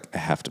was like, I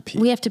have to pee.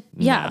 We have to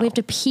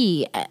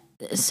pee.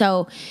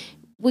 So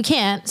we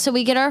can't. So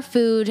we get our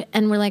food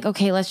and we're like,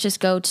 okay, let's just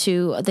go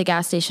to the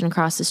gas station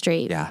across the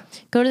street. Yeah.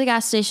 Go to the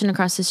gas station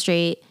across the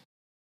street.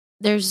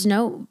 There's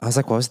no... I was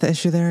like, what was the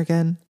issue there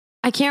again?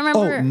 I can't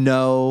remember. Oh,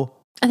 no.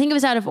 I think it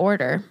was out of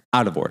order.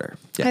 Out of order.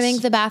 Yes. I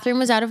think the bathroom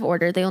was out of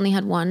order. They only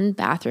had one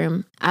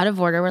bathroom out of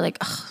order. We're like,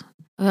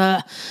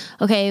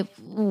 okay,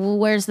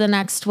 where's the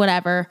next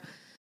whatever?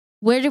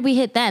 Where did we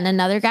hit then?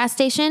 Another gas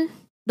station?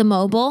 The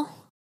Mobil?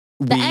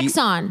 The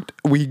Exxon.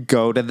 We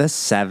go to the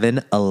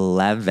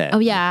 7-Eleven. Oh,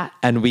 yeah.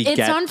 And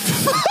it's on...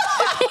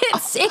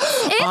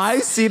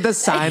 I see the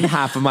sign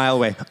half a mile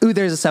away. Ooh,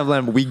 there's a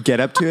 7-Eleven. We get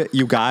up to it,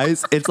 you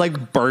guys. It's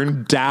like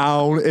burned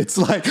down. It's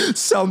like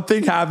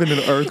something happened, an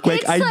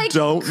earthquake. I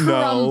don't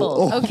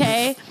know.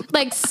 Okay?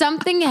 Like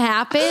something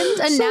happened.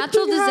 A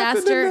natural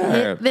disaster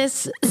hit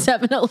this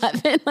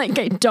 7-Eleven. Like,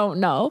 I don't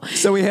know.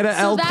 So we hit an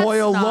El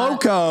Pollo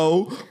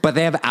Loco, but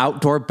they have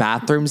outdoor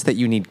bathrooms that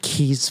you need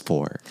keys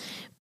for.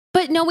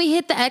 But no, we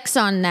hit the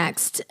Exxon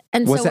next.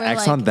 And was it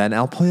Exxon then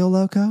El Pollo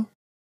Loco?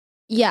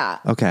 Yeah.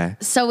 Okay.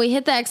 So we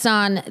hit the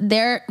Exxon.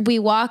 There we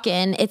walk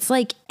in. It's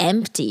like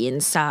empty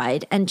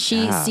inside. And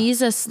she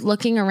sees us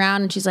looking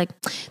around and she's like,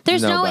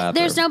 there's no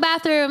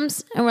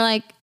bathrooms. And we're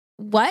like,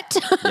 what?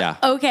 Yeah.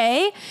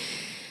 Okay.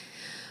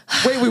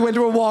 Wait, we went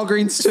to a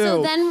Walgreens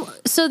too.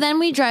 So then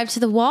we drive to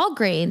the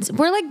Walgreens.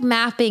 We're like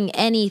mapping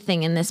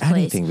anything in this place.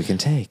 Anything we can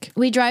take.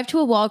 We drive to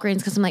a Walgreens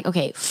because I'm like,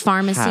 okay,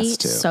 pharmacy,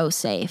 so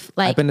safe.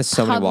 Like, I've been to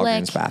so many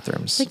Walgreens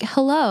bathrooms. Like,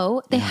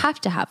 hello, they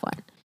have to have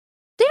one.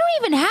 They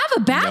don't even have a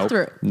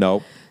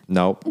bathroom.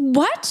 Nope.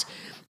 What?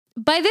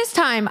 By this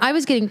time, I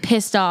was getting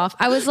pissed off.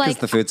 I was like,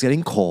 the food's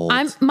getting cold.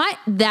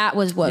 That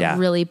was what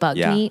really bugged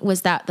me,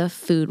 was that the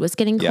food was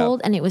getting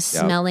cold and it was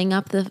smelling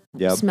up the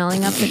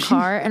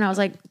car. And I was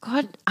like,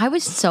 God, I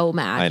was so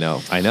mad.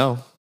 I know.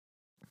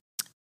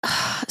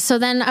 So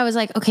then I was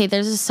like, okay,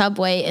 there's a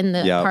Subway in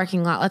the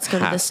parking lot. Let's go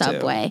to the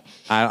Subway.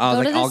 I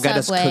was like, I'll get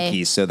us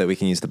cookies so that we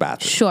can use the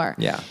bathroom. Sure.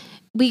 Yeah.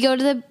 We go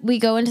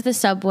into the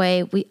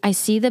Subway. I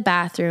see the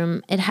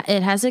bathroom. It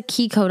has a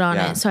key code on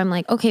it. So I'm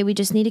like, okay, we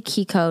just need a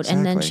key code. Exactly.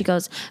 And then she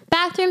goes,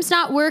 bathroom's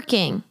not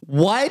working.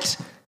 What?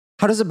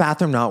 How does a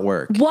bathroom not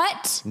work?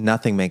 What?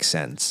 Nothing makes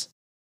sense.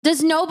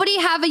 Does nobody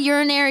have a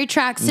urinary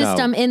tract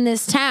system in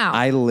this town?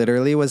 I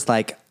literally was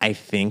like, I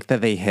think that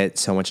they hit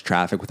so much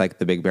traffic with like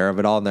the big bear of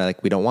it all. And they're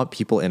like, we don't want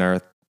people in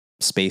our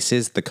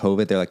spaces. The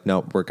COVID, they're like,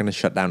 no, we're going to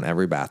shut down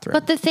every bathroom.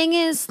 But the thing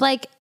is,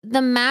 like, the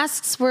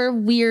masks were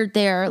weird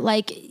there.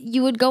 Like,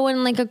 you would go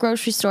in like a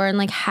grocery store and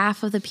like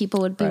half of the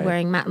people would be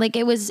wearing masks. Like,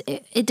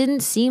 it didn't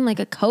seem like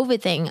a COVID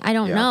thing. I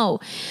don't know.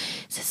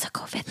 Is this a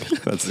COVID thing?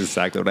 That's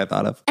exactly what I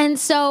thought of. And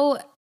so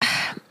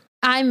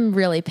I'm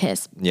really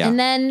pissed. Yeah. And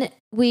then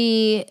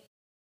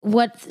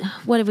what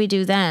did we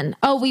do then?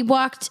 Oh, we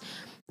walked.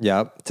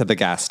 Yep. To the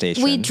gas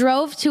station. We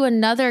drove to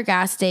another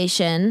gas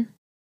station.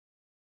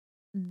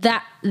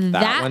 That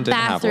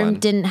bathroom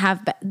didn't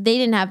have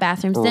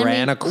bathrooms. Then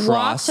ran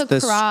across the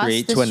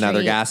street to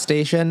another gas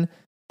station.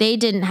 They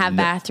didn't have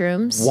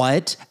bathrooms.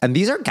 What? And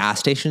these are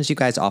gas stations, you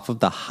guys, off of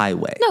the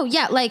highway. No,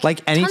 yeah, like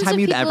anytime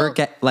you'd ever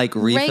get like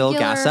refill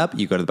gas up,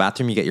 you go to the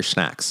bathroom, you get your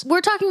snacks.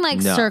 We're talking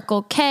like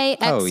Circle K,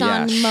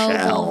 Exxon,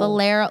 Mobil,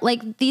 Valero.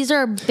 Like, these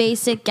are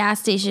basic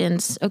gas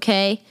stations,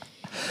 okay?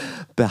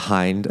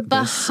 Behind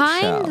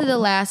the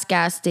last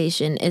gas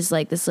station is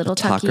like this little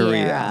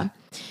taqueria.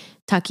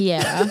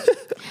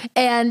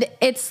 And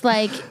it's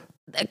like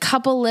a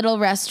couple little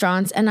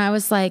restaurants. And I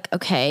was like,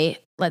 okay,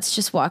 let's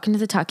just walk into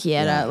the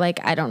taqueria. Yeah.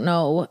 Like, I don't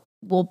know.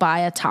 We'll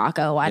buy a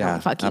taco. I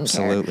don't fucking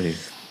care.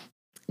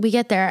 We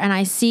get there and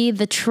I see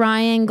the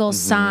triangle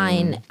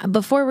sign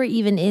before we're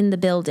even in the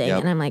building. Yep.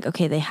 And I'm like,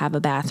 okay, they have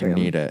a bathroom.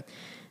 We need it.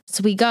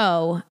 So we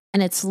go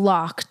and it's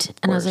locked.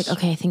 And I was like,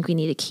 okay, I think we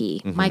need a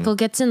key. Michael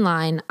gets in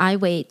line. I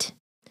wait.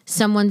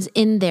 Someone's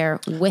in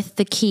there with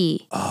the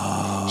key.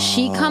 Oh,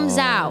 she comes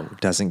out.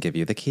 Doesn't give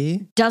you the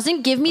key?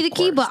 Doesn't give me the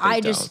key, but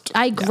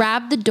I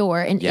grab the door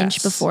an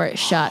inch before it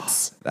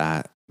shuts.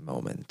 That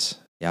moment.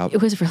 Yep.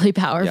 It was really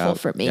powerful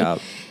for me.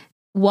 Yep.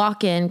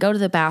 Walk in, go to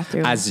the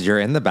bathroom. As you're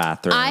in the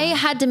bathroom. I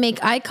had to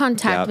make eye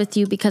contact with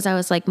you because I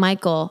was like,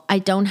 Michael, I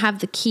don't have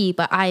the key,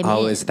 but I'm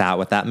in. Is that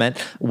what that meant?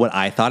 What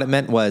I thought it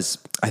meant was,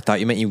 I thought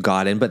you meant you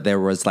got in, but there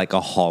was like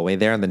a hallway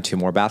there and then 2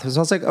 more bathrooms.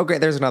 I was like, okay,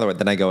 there's another one.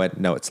 Then I go in,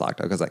 no, it's locked.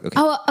 I was like, okay.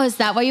 Oh, is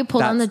that why you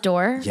pulled on the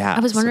door? Yeah.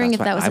 I was wondering if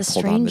that was a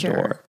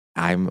stranger.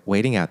 I'm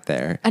waiting out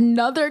there.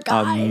 Another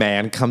guy. A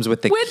man comes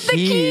with the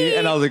key.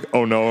 And I was like,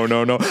 oh, no.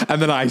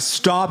 And then I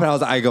stop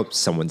and I go,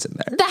 someone's in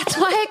there. That's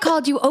why I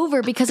called you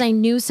over, because I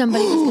knew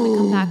somebody was going to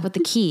come back with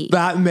the key.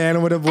 That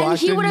man would have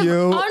walked in you. And he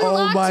would have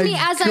unlocked me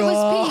as I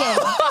was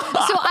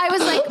peeing. So I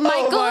was like,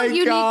 Michael,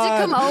 you need to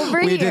come over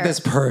here. We did this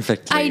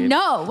perfectly. I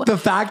know. The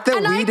fact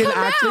that we didn't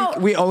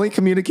actually, we only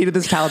communicated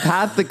this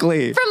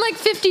telepathically. From like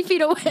 50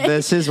 feet away.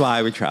 This is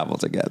why we travel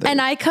together. And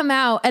I come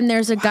out and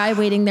there's a guy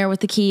waiting there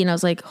with the key. And I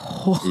was like,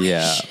 holy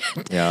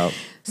shit. Yeah.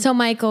 So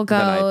Michael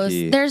goes,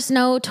 there's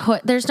no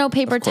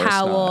paper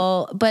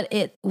towel, but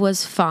it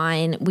was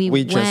fine.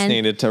 We just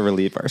needed to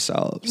relieve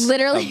ourselves.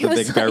 Literally, of the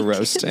Big Bear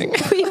roasting.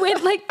 We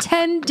went like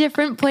 10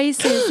 different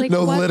places. Like,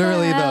 no,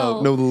 literally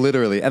though. No,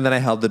 literally. And then I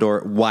held the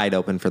door wide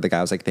open for the guy.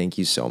 I was like, thank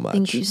you so much.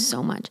 Thank you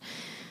so much.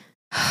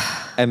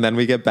 And then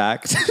we get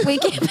back. We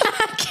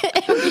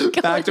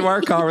get back to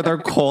our car with our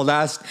cold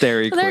ass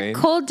Dairy Queen. Their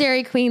cold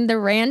Dairy Queen. The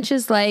ranch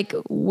is like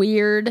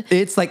weird.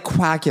 It's like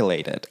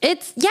coagulated.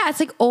 It's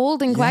like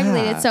old and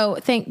coagulated. Yeah. So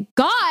thank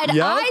God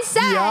I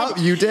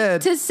said you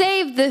did. To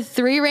save the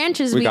 3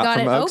 ranches we got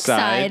at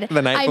Oakside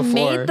the night before.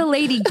 I made the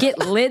lady get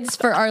lids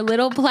for our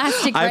little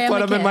plastic ramekins. I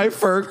put them in my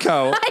fur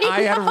coat.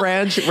 I had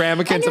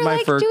ramekins in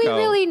my fur coat. Do we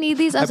really need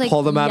these? I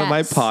pulled them out of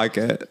my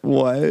pocket.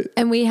 What?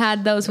 And we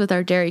had those with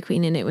our Dairy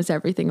Queen, and it was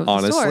everything of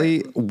the store. Honestly,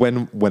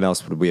 when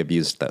else would we have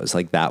used those?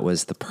 Like that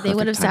was the perfect time to do it. They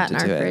would have sat in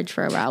our fridge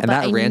for a while. And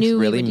but that ranch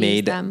really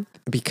made them.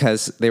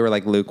 Because they were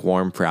like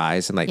lukewarm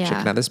fries and like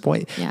chicken at this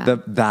point. Yeah.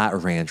 That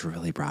ranch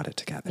really brought it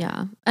together.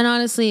 Yeah. And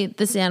honestly,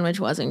 the sandwich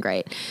wasn't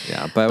great.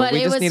 Yeah, but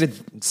we just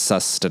needed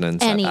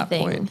sustenance at that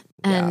point.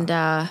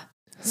 And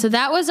so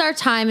that was our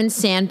time in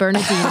San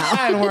Bernardino.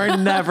 And we're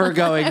never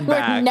going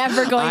back. We're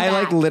never going back.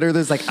 I like literally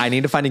was like, I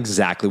need to find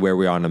exactly where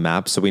we are on the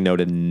map so we know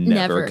to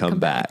never come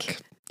back.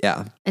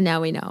 Yeah. And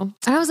now we know.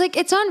 And I was like,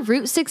 it's on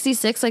Route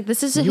 66. Like,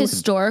 this is a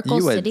historical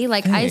city.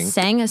 Like, I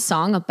sang a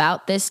song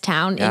about this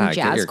town in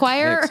jazz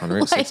choir. On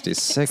Route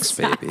 66,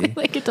 baby.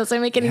 Like, it doesn't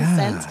make any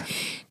sense.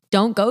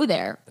 Don't go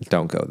there.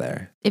 Don't go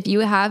there. If you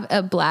have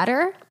a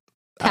bladder,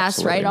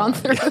 pass right on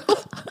through.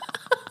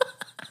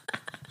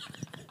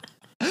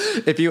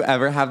 If you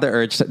ever have the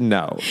urge to,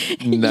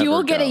 you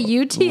will get a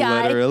UTI.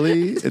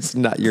 Literally, it's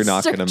not. You're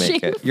not going to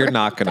make it. You're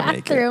not going to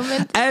make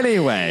it.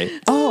 Anyway,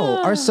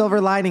 our silver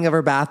lining of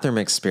our bathroom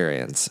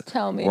experience.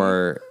 Tell me.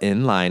 We're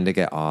in line to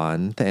get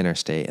on the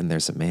interstate, and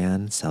there's a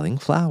man selling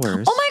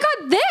flowers. Oh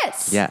my God,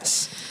 this!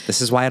 Yes, this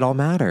is why it all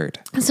mattered.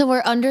 So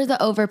we're under the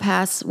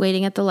overpass,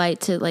 waiting at the light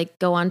to like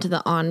go onto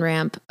the on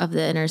ramp of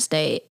the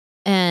interstate.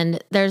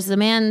 And there's the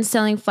man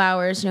selling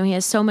flowers. You know, he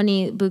has so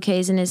many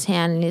bouquets in his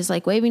hand, and he's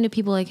like waving to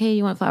people like, hey,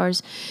 you want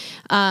flowers?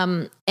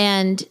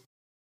 And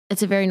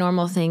it's a very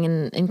normal thing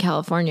in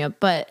California.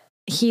 But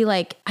he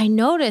I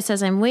notice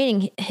as I'm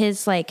waiting,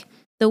 his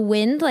the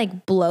wind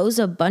blows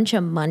a bunch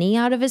of money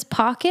out of his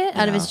pocket,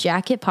 out of his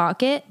jacket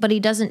pocket, but he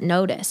doesn't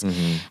notice.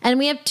 Mm-hmm. And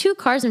we have 2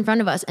 cars in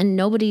front of us, and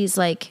nobody's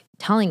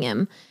telling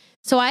him.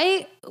 So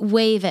I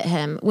wave at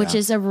him, which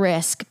is a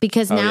risk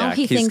because now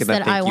he thinks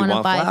that I want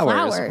to buy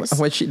flowers.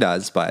 Which he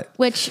does, but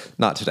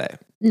not today.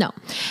 No.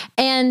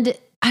 And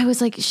I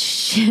was like,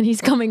 shit, he's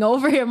coming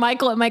over here,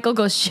 Michael. And Michael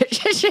goes, shit.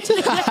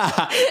 And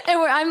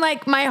I'm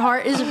like, my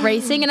heart is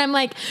racing and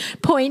I'm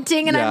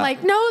pointing and I'm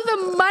like, no,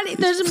 the money,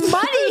 there's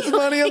money. There's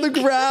money on the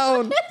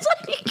ground.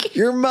 It's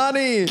your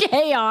money.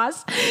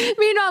 Chaos. I'm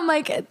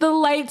the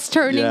lights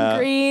turning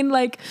green,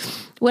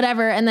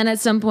 whatever. And then at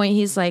some point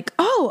he's like,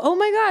 oh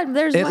my God,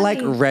 there's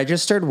money.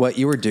 Registered what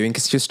you were doing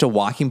because you're still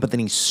walking, but then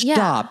he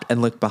stopped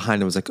and looked behind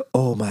and was like,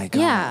 oh my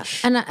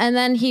gosh. Yeah. And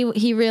then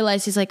he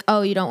realized, he's like,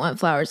 oh, you don't want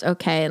flowers.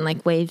 Okay. And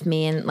waved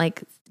me and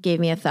gave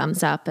me a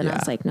thumbs up. And I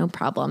was like, no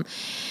problem.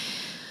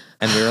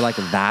 And we were like,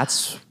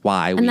 that's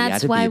why we had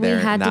to be there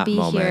in that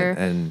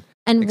moment.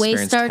 And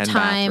waste our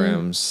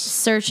time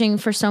searching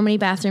for so many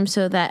bathrooms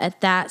so that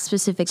at that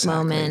specific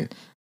moment,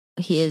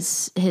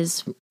 his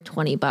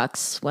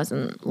 $20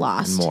 wasn't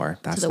lost. And more.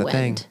 That's to the wind.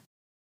 Thing.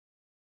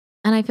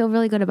 And I feel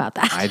really good about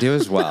that. I do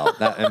as well.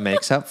 That it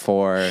makes up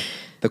for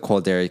the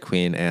cold Dairy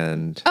Queen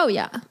and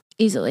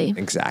easily.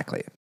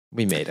 Exactly.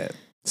 We made it.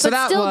 So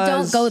but still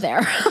don't go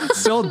there.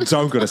 Still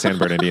don't go to San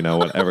Bernardino,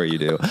 whatever you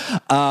do.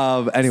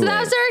 Anyway. So that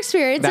was our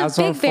experience of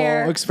Big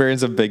Bear. Full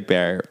experience of Big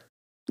Bear.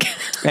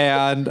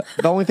 And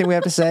the only thing we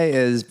have to say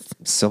is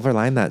silver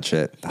line that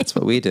shit. That's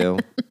what we do.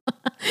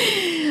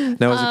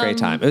 No, it was a great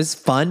time. It was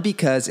fun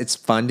because it's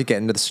fun to get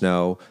into the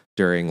snow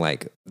during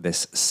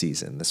this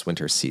season, this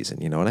winter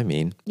season. You know what I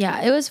mean?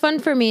 Yeah, it was fun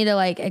for me to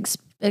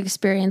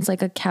experience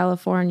a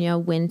California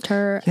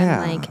winter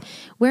and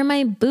wear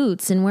my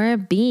boots and wear a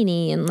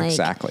beanie and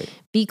exactly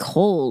be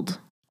cold.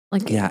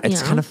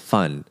 It's kind of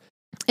fun.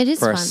 It is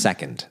for fun. A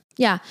second.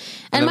 Yeah.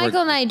 And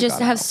Michael and I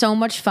just have so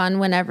much fun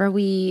whenever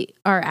we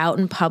are out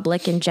in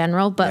public in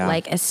general,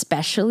 but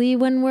especially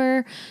when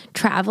we're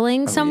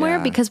traveling somewhere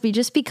because we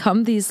just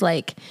become these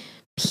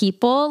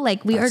people.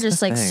 We are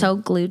just so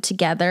glued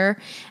together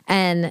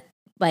and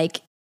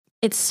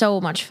it's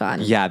so much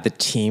fun. Yeah. The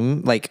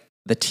team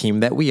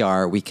that we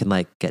are, we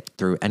can get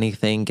through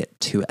anything, get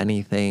to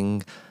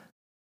anything.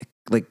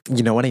 like,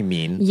 you know what I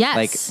mean? Yes.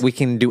 Like we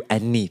can do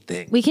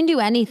anything. We can do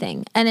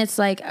anything. And it's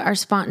like our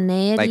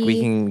spontaneity. Like we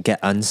can get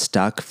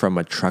unstuck from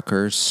a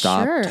trucker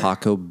stop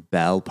Taco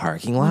Bell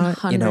parking lot.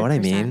 100%. You know what I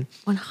mean?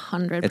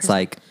 100%. It's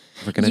like,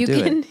 we're going to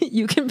do it.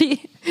 You can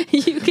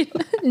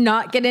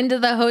not get into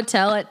the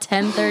hotel at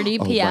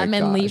 10:30 p.m.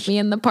 and leave me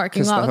in the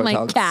parking lot with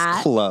my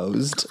cat.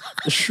 Closed.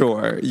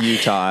 Sure,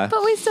 Utah.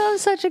 But we still have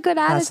such a good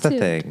attitude. That's the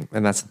thing.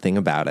 And that's the thing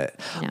about it.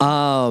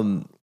 Yeah.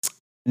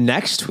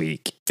 Next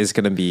week is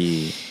going to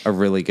be a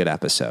really good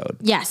episode.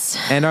 Yes.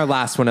 And our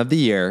last one of the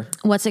year.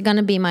 What's it going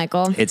to be,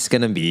 Michael? It's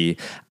going to be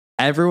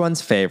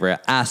everyone's favorite,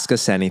 Ask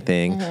Us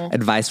Anything,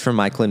 advice from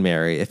Michael and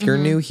Mary. If you're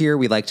new here,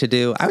 we like to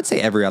do, I would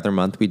say every other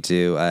month we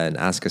do an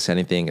Ask Us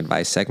Anything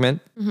advice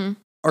segment.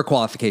 Our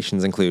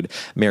qualifications include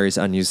Mary's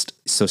unused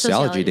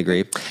sociology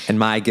degree and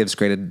my Gives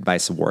Great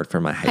Advice Award for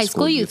my high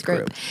school youth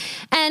group.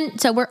 And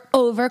so we're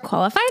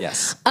overqualified.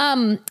 Yes.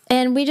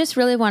 And we just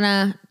really want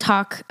to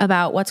talk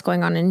about what's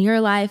going on in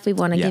your life. We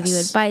want to give you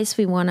advice.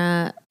 We want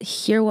to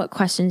hear what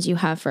questions you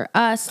have for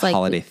us. Like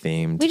holiday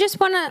themed. We just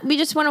want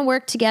to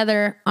work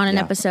together on an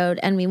episode,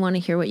 and we want to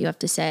hear what you have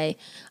to say.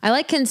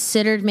 I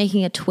considered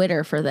making a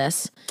Twitter for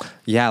this.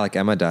 Yeah, like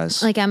Emma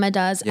does. Yeah.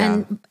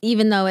 And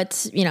even though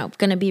it's,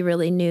 going to be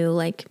really new,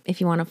 like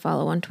if you want to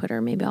follow on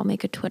Twitter, maybe I'll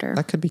make a Twitter.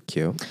 That could be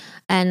cute.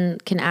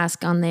 And can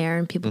ask on there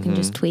and people can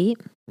just tweet.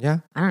 Yeah.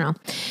 I don't know.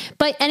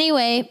 But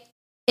anyway,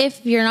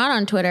 if you're not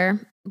on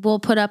Twitter, we'll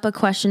put up a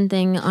question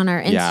thing on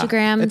our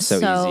Instagram. Yeah, it's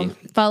so easy.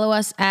 Follow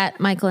us at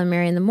Michael and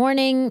Mary in the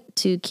Morning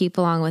to keep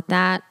along with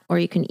that. Or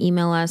you can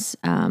email us,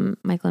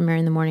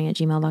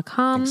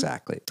 michaelandmaryinthemorning@gmail.com.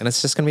 Exactly. And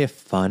it's just going to be a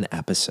fun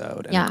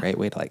episode and a great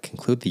way to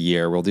conclude the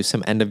year. We'll do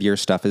some end of year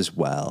stuff as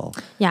well.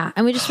 Yeah.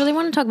 And we just really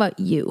want to talk about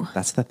you.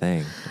 That's the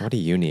thing. What do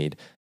you need?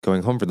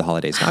 Going home for the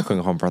holidays, not going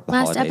home for the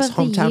holidays,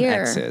 hometown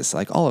exes,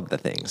 like all of the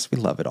things. We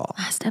love it all.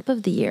 Last step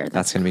of the year.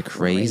 That's going to be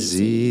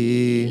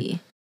crazy.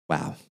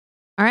 Wow.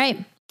 All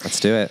right. Let's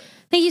do it.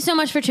 Thank you so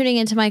much for tuning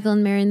in to Michael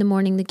and Mary in the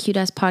Morning, the cute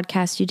ass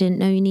podcast you didn't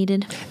know you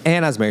needed.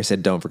 And as Mary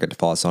said, don't forget to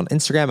follow us on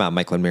Instagram at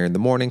Michael and Mary in the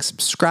Morning.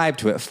 Subscribe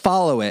to it,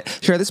 follow it,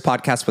 share this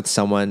podcast with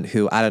someone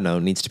who, I don't know,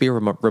 needs to be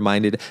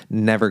reminded,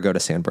 never go to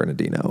San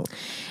Bernardino.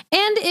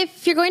 And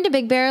if you're going to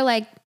Big Bear,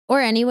 or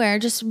anywhere,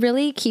 just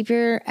really keep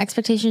your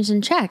expectations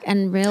in check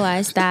and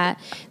realize that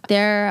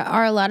there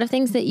are a lot of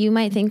things that you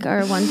might think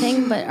are one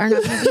thing, but are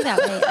not going to be that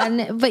way.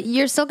 But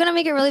you're still going to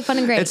make it really fun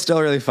and great. It's still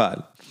really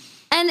fun.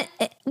 And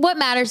what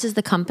matters is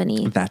the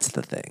company. That's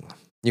the thing.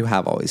 You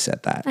have always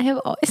said that. I have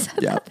always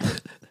said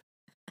that.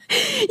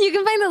 You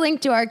can find the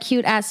link to our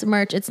cute ass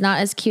merch. It's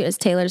not as cute as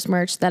Taylor's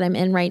merch that I'm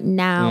in right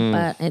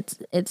now, but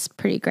it's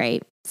pretty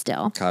great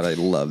still. God, I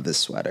love this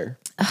sweater.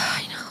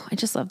 I know. I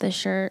just love this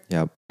shirt.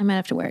 Yep. I might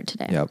have to wear it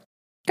today. Yep.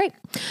 Great.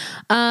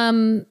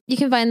 You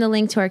can find the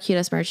link to our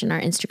cutest merch in our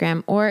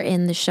Instagram or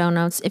in the show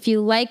notes. If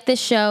you like this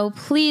show,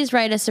 please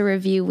write us a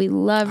review. We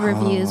love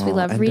reviews. We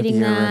love reading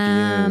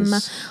them.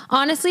 Reviews.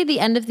 Honestly, the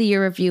end of the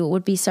year review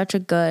would be such a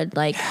good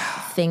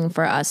thing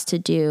for us to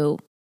do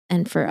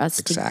and for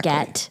us to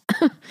get.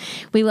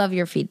 We love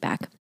your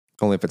feedback.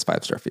 Only if it's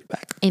 5-star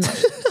feedback. Amen.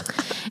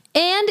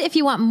 And if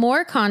you want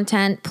more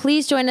content,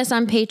 please join us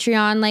on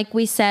Patreon. Like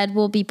we said,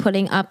 we'll be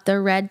putting up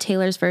the Red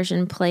Taylor's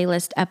Version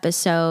playlist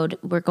episode.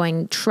 We're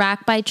going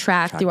track by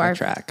track through our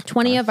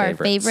 20 of our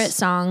favorite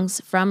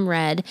songs from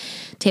Red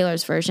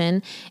Taylor's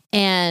Version.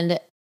 And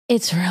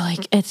it's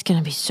going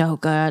to be so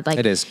good.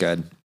 It is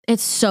good.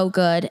 It's so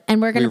good.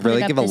 And we're going to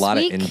really give a lot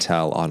of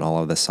intel on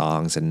all of the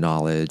songs and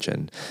knowledge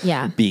and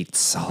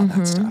beats, all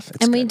that stuff.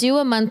 It's and good. We do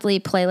a monthly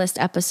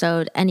playlist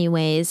episode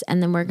anyways.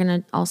 And then we're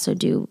going to also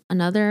do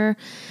another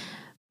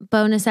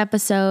bonus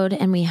episode,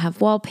 and we have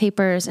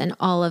wallpapers and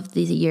all of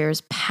the year's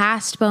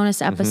past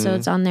bonus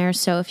episodes on there.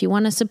 So if you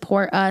want to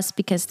support us,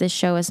 because this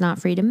show is not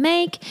free to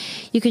make,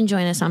 you can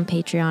join us on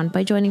Patreon.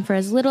 By joining for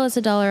as little as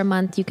 $1 a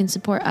month, you can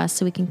support us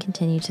so we can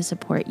continue to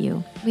support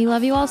you. We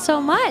love you all so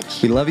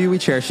much. We love you, we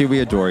cherish you, we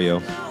adore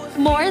you.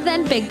 More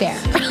than Big Bear.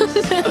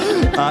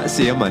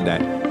 See you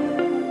Monday.